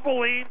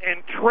doubling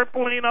and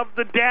tripling of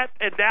the debt,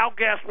 and now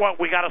guess what?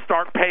 We got to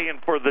start paying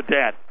for the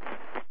debt.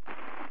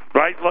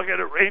 Right? Look at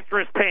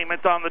interest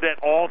payments on the debt,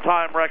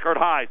 all-time record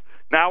highs.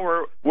 Now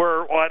we're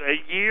a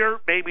year,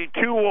 maybe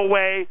two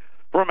away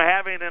from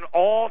having an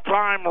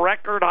all-time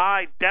record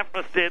high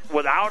deficit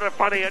without a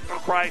financial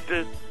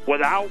crisis,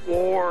 without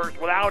wars,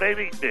 without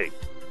anything.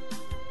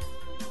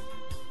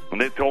 And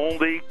it's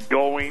only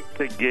going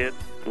to get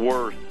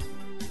worse.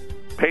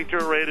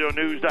 Patriot Radio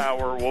News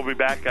Hour. We'll be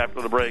back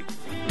after the break.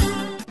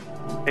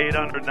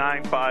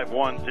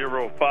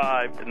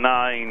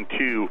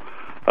 800-951-0592.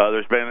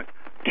 There's been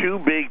two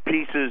big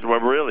pieces, well,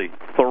 really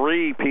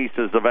three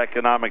pieces of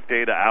economic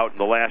data out in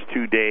the last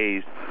 2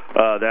 days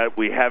that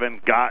we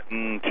haven't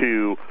gotten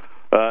to.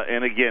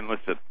 And again,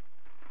 listen,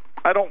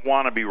 I don't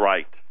want to be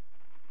right,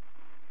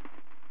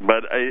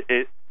 but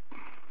it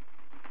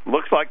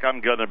looks like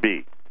I'm going to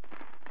be.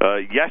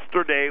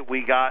 Yesterday,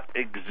 we got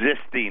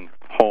existing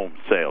home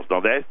sales.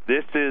 Now,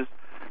 this is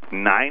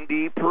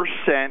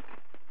 90%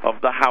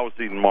 of the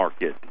housing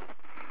market.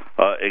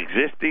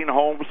 Existing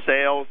home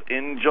sales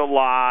in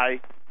July,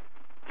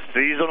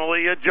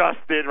 seasonally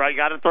adjusted, right?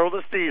 Got to throw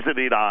the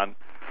seasoning on.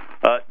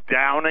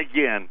 Down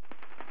again.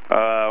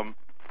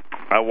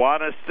 I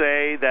want to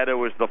say that it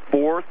was the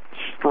fourth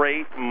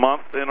straight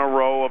month in a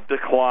row of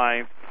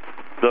decline.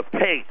 The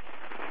pace,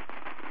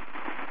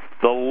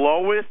 the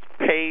lowest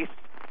pace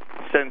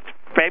since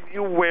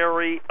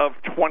February of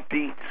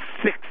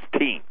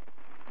 2016.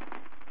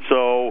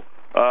 So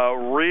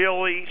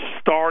really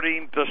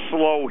starting to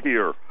slow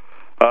here.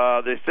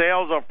 The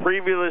sales of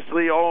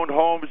previously owned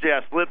homes,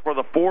 slid for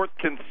the fourth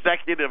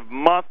consecutive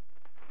month.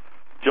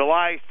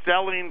 July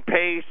selling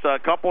pace a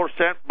couple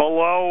percent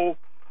below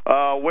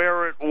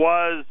where it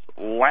was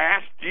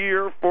last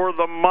year for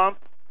the month.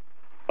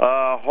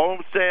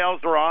 Home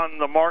sales are on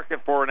the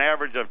market for an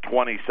average of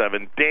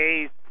 27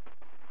 days.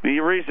 The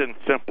reason's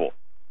simple.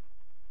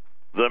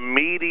 The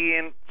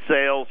median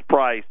sales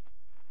price,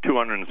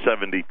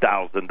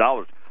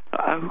 $270,000.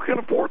 Who can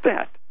afford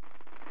that?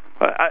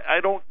 I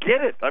don't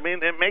get it. I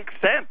mean, it makes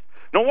sense.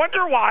 No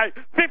wonder why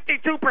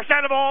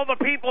 52% of all the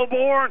people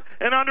born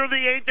and under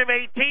the age of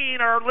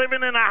 18 are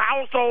living in a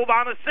household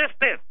on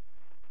assistance.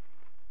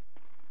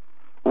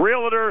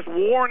 Realtors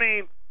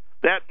warning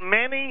that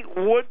many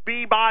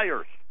would-be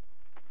buyers,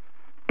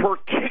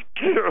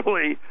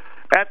 particularly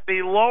at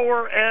the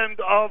lower end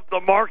of the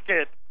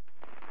market,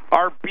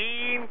 are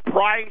being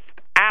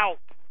priced out.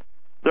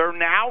 They're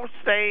now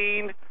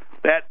saying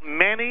that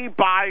many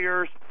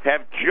buyers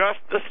have just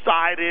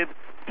decided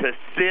to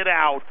sit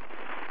out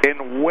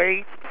and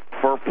wait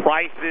for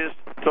prices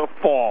to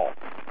fall.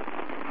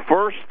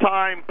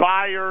 First-time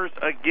buyers,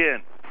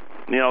 again,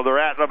 they're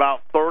at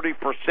about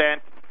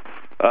 30%.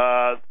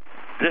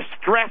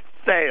 distressed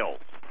sales.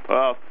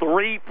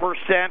 3%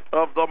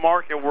 of the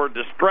market were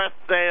distressed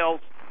sales.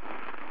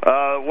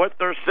 What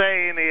they're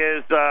saying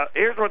is,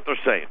 here's what they're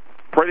saying.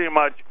 Pretty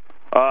much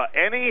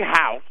any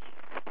house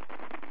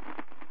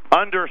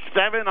under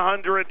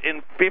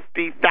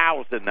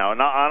 $750,000 now,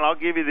 and I'll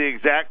give you the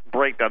exact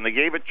breakdown. They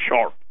gave a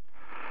chart,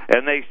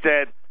 and they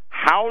said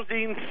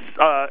housing,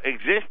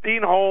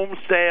 existing home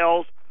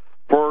sales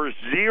for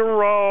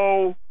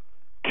 $0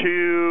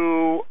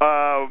 to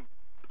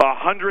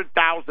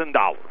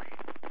 $100,000.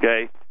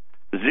 Okay,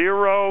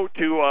 $0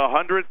 to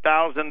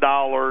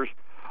 $100,000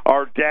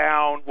 are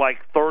down like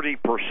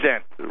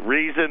 30%. The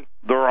reason?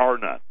 There are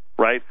none.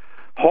 Right?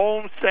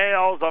 Home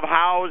sales of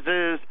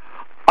houses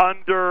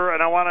under,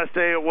 and I want to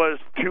say it was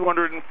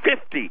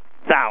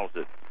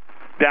 250,000,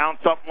 down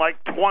something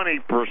like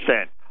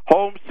 20%.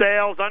 Home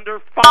sales under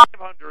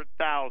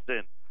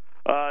 500,000,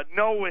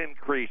 no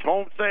increase.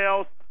 Home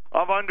sales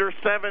of under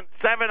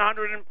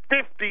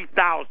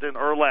 750,000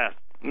 or less,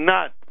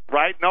 none.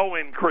 Right? No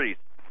increase.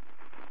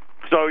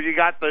 So you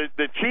got the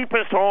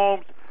cheapest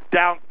homes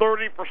down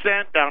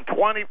 30%, down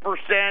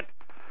 20%.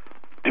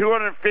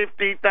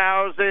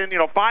 250,000,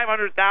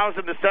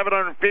 500,000 to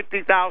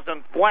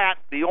 750,000 flat.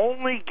 The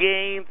only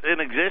gains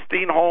in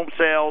existing home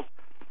sales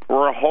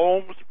were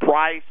homes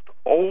priced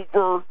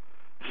over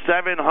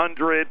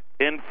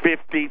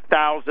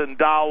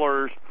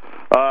 $750,000.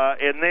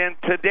 And then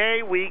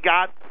today we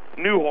got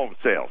new home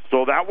sales.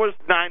 So that was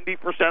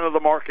 90% of the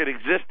market,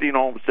 existing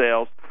home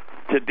sales.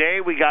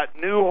 Today we got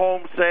new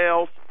home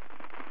sales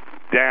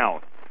down.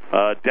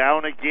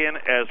 Down again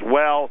as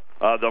well.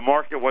 The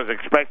market was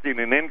expecting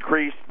an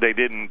increase. They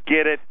didn't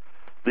get it.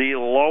 The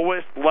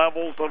lowest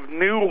levels of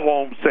new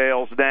home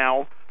sales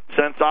now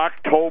since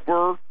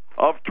October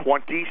of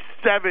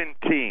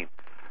 2017.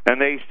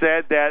 And they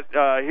said that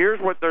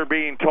here's what they're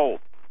being told.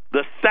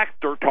 The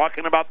sector,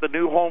 talking about the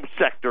new home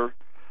sector,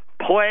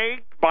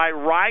 plagued by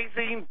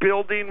rising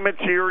building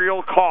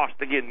material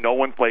costs. Again,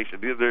 no inflation.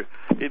 They're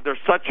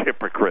such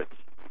hypocrites.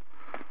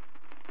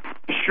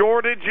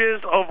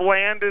 Shortages of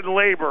land and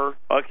labor.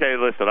 Okay,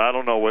 listen, I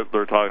don't know what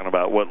they're talking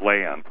about, what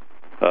land.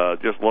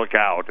 Just look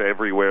out.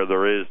 Everywhere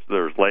there's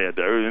land.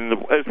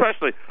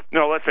 Especially,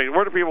 let's say,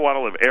 where do people want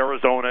to live?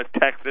 Arizona,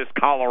 Texas,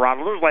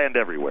 Colorado. There's land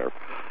everywhere.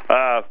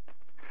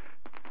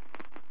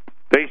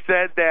 They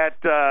said that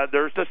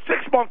there's a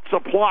 6-month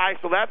supply,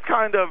 so that's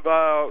kind of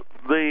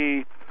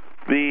the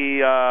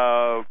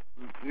where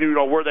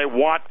they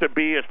want to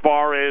be as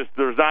far as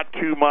there's not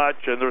too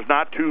much and there's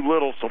not too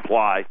little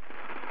supply.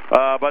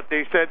 But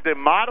they said the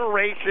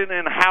moderation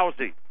in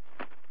housing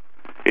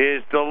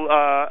is,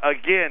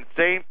 again,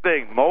 same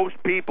thing.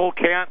 Most people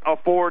can't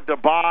afford to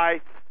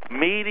buy.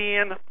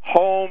 Median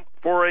home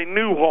for a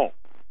new home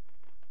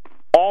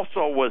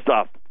also was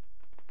up.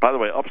 By the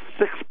way, up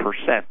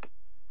 6%.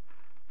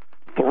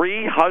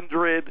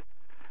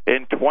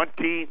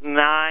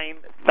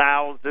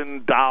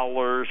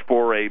 $329,000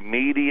 for a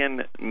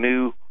median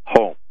new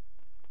home.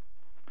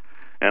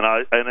 And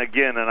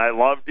I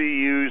love to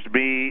use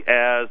me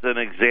as an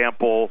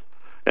example,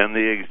 and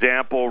the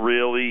example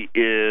really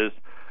is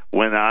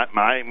when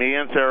me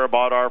and Sarah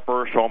bought our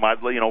first home.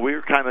 We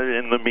were kind of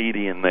in the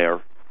median there.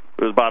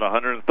 It was about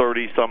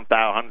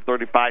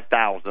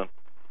 $135,000.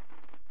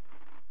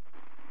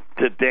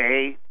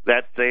 Today,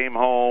 that same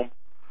home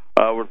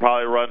would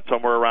probably run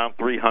somewhere around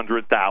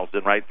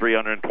 $300,000, right?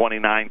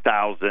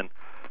 $329,000.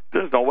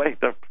 There's no way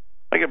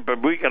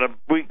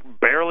we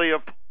barely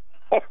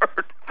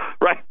afford,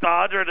 right?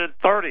 $130.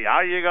 How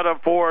are you going to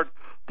afford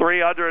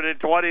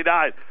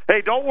 $329?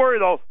 Hey, don't worry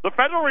though. The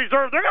Federal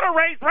Reserve, they're going to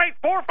raise rates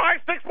 4,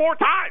 5, 6 more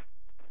times.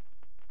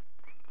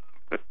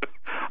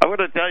 I'm going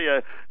to tell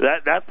you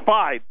that's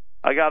fine.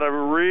 I got a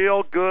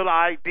real good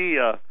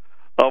idea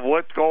of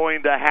what's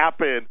going to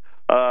happen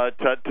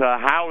to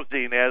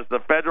housing as the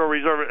Federal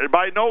Reserve.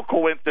 By no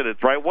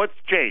coincidence, right? What's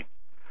changed?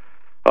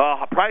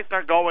 Prices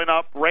are going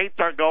up, rates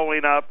are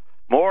going up.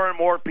 More and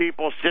more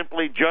people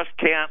simply just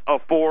can't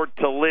afford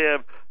to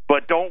live.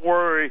 But don't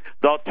worry,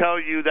 they'll tell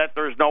you that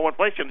there's no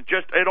inflation.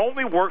 It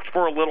only works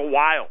for a little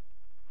while.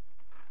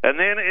 And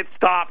then it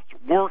stops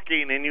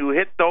working and you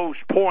hit those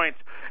points.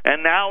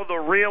 And now the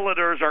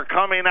realtors are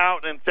coming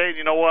out and saying,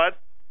 you know what?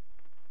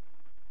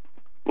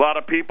 A lot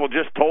of people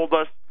just told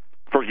us,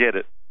 forget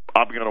it.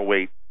 I'm going to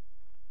wait.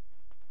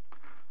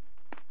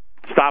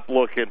 Stop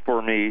looking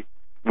for me.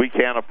 We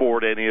can't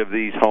afford any of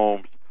these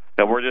homes,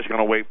 and we're just going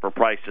to wait for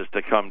prices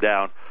to come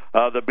down.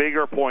 The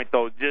bigger point,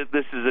 though,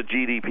 this is a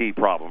GDP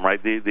problem, right?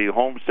 The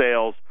home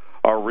sales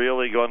are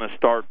really going to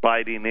start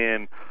biting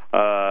in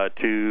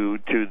to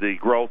the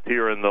growth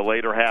here in the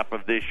later half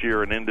of this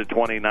year and into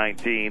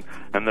 2019.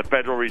 And the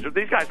Federal Reserve,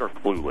 these guys are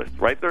clueless,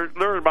 right?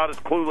 They're about as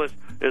clueless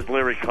as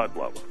Larry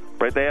Kudlow,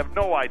 right? They have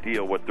no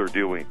idea what they're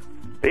doing.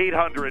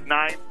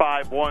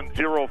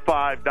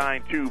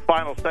 800-951-0592.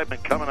 Final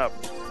segment coming up.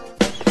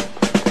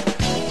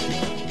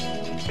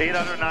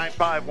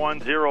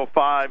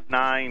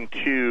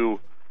 800-951-0592.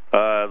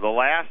 The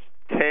last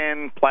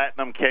 10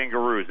 Platinum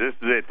Kangaroos. This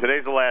is it.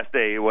 Today's the last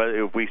day.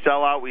 If we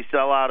sell out, we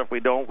sell out. If we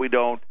don't, we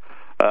don't.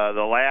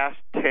 The last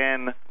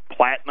 10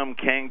 Platinum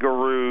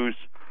Kangaroos,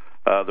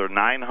 they're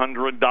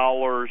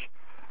 $900.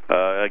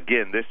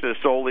 Again, this is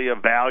solely a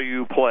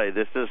value play.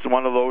 This is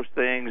one of those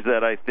things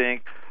that I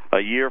think a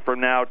year from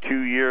now,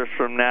 2 years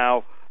from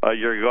now,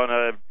 you're going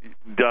to have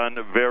done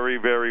very,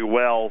 very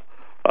well.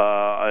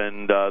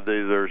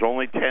 There's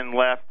only 10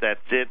 left. That's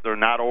it. They're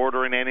not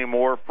ordering any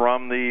more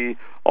from the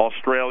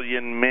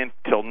Australian Mint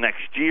till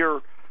next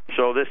year.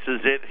 So this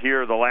is it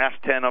here. The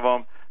last 10 of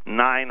them,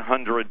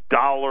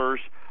 $900.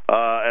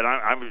 And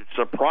I'm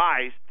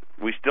surprised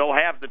we still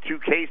have the 2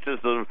 cases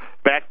of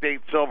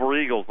backdate Silver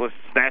Eagles. Let's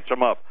snatch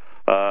them up.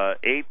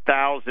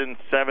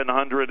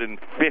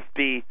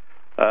 8,750.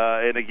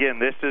 And again,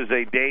 this is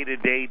a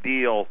day-to-day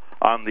deal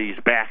on these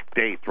back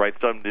dates, right?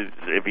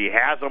 If he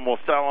has them, we'll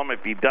sell them.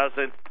 If he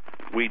doesn't,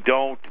 we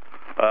don't.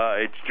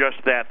 It's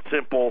just that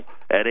simple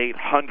at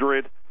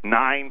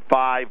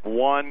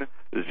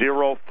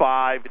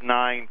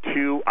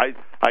 800-951-0592. I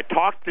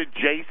talked to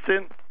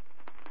Jason.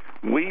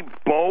 We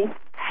both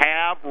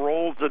have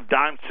rolls of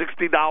dime,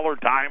 $60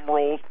 dime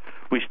rolls.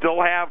 We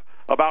still have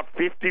about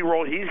 50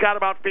 rolls. He's got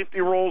about 50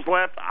 rolls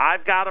left.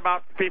 I've got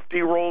about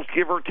 50 rolls,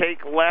 give or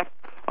take, left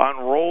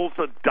on rolls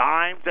of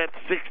dimes at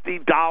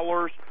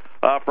 $60.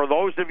 For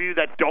those of you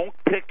that don't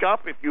pick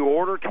up, if you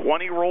order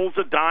 20 rolls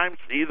of dimes,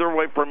 either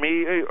way from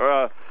me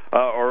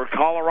or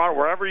Colorado,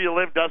 wherever you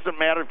live, doesn't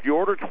matter. If you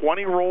order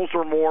 20 rolls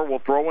or more, we'll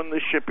throw in the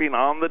shipping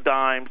on the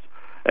dimes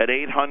at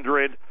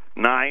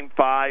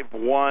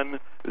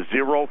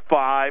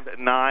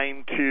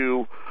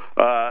 800-951-0592.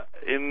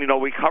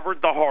 And, we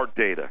covered the hard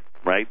data,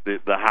 right?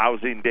 The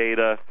housing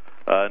data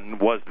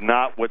was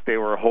not what they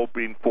were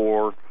hoping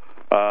for.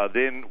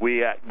 Then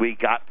we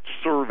got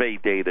survey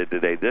data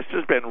today. This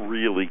has been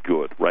really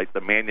good, right?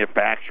 The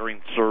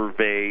manufacturing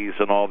surveys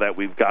and all that.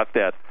 We've got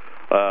that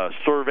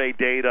survey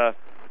data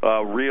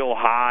real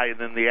high, and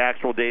then the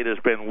actual data has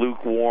been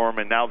lukewarm,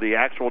 and now the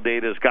actual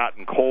data has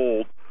gotten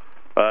cold.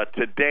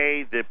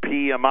 Today, the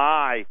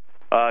PMI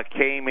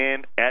came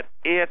in at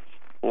its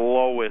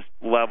lowest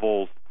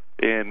levels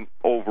in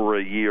over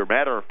a year.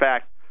 Matter of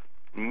fact,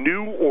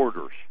 new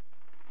orders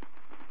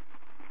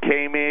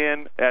came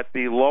in at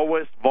the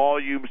lowest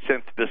volume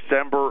since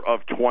December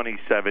of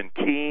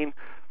 2017.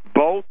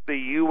 Both the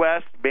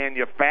U.S.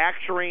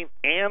 manufacturing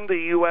and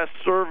the U.S.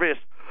 service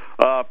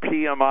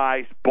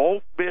PMIs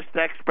both missed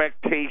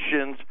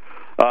expectations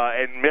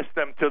and missed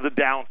them to the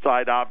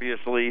downside,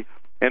 obviously.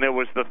 And it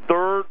was the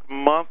third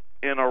month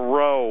in a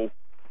row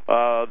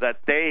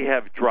that they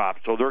have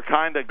dropped. So they're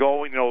kind of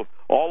going,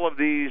 all of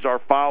these are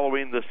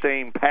following the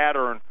same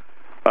pattern.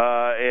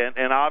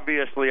 And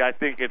obviously, I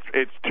think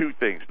it's 2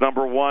 things.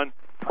 Number one,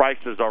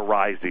 prices are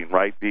rising,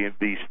 right?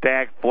 The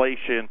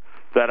stagflation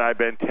that I've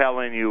been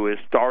telling you is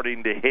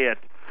starting to hit,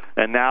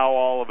 and now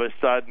all of a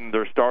sudden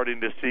they're starting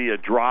to see a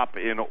drop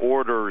in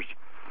orders.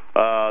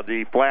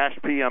 The flash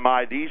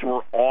PMI, these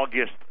were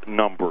August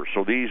numbers,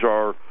 so these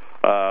are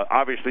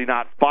obviously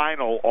not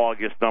final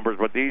August numbers,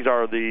 but these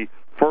are the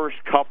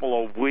first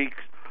couple of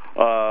weeks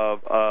of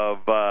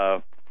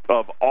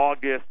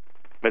August.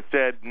 That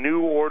said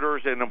new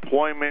orders and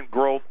employment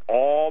growth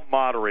all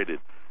moderated.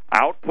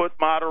 Output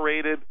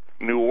moderated,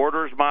 new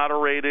orders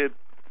moderated,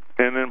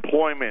 and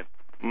employment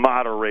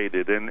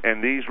moderated.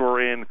 And these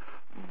were in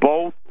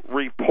both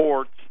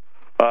reports.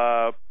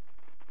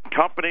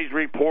 Companies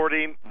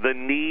reporting the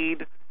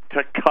need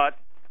to cut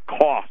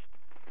costs.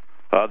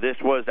 This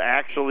was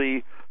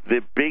actually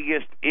the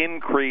biggest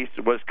increase,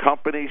 was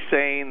companies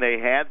saying they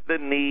had the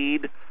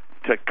need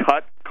to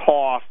cut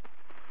costs.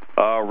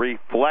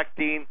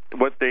 Reflecting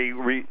what they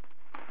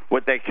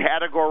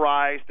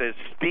categorized as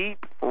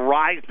steep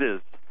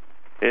rises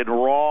in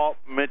raw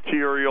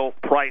material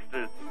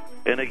prices.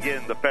 And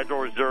again, the Federal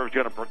Reserve is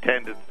going to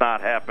pretend it's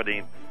not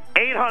happening.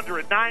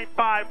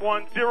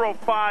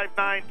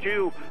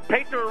 800-951-0592.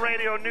 Patriot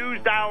Radio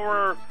News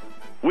Hour.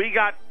 We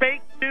got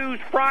Fake News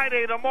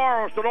Friday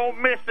tomorrow, so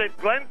don't miss it.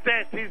 Glenn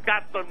says he's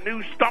got some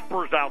new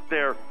stumpers out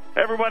there.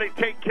 Everybody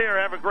take care.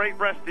 Have a great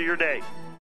rest of your day.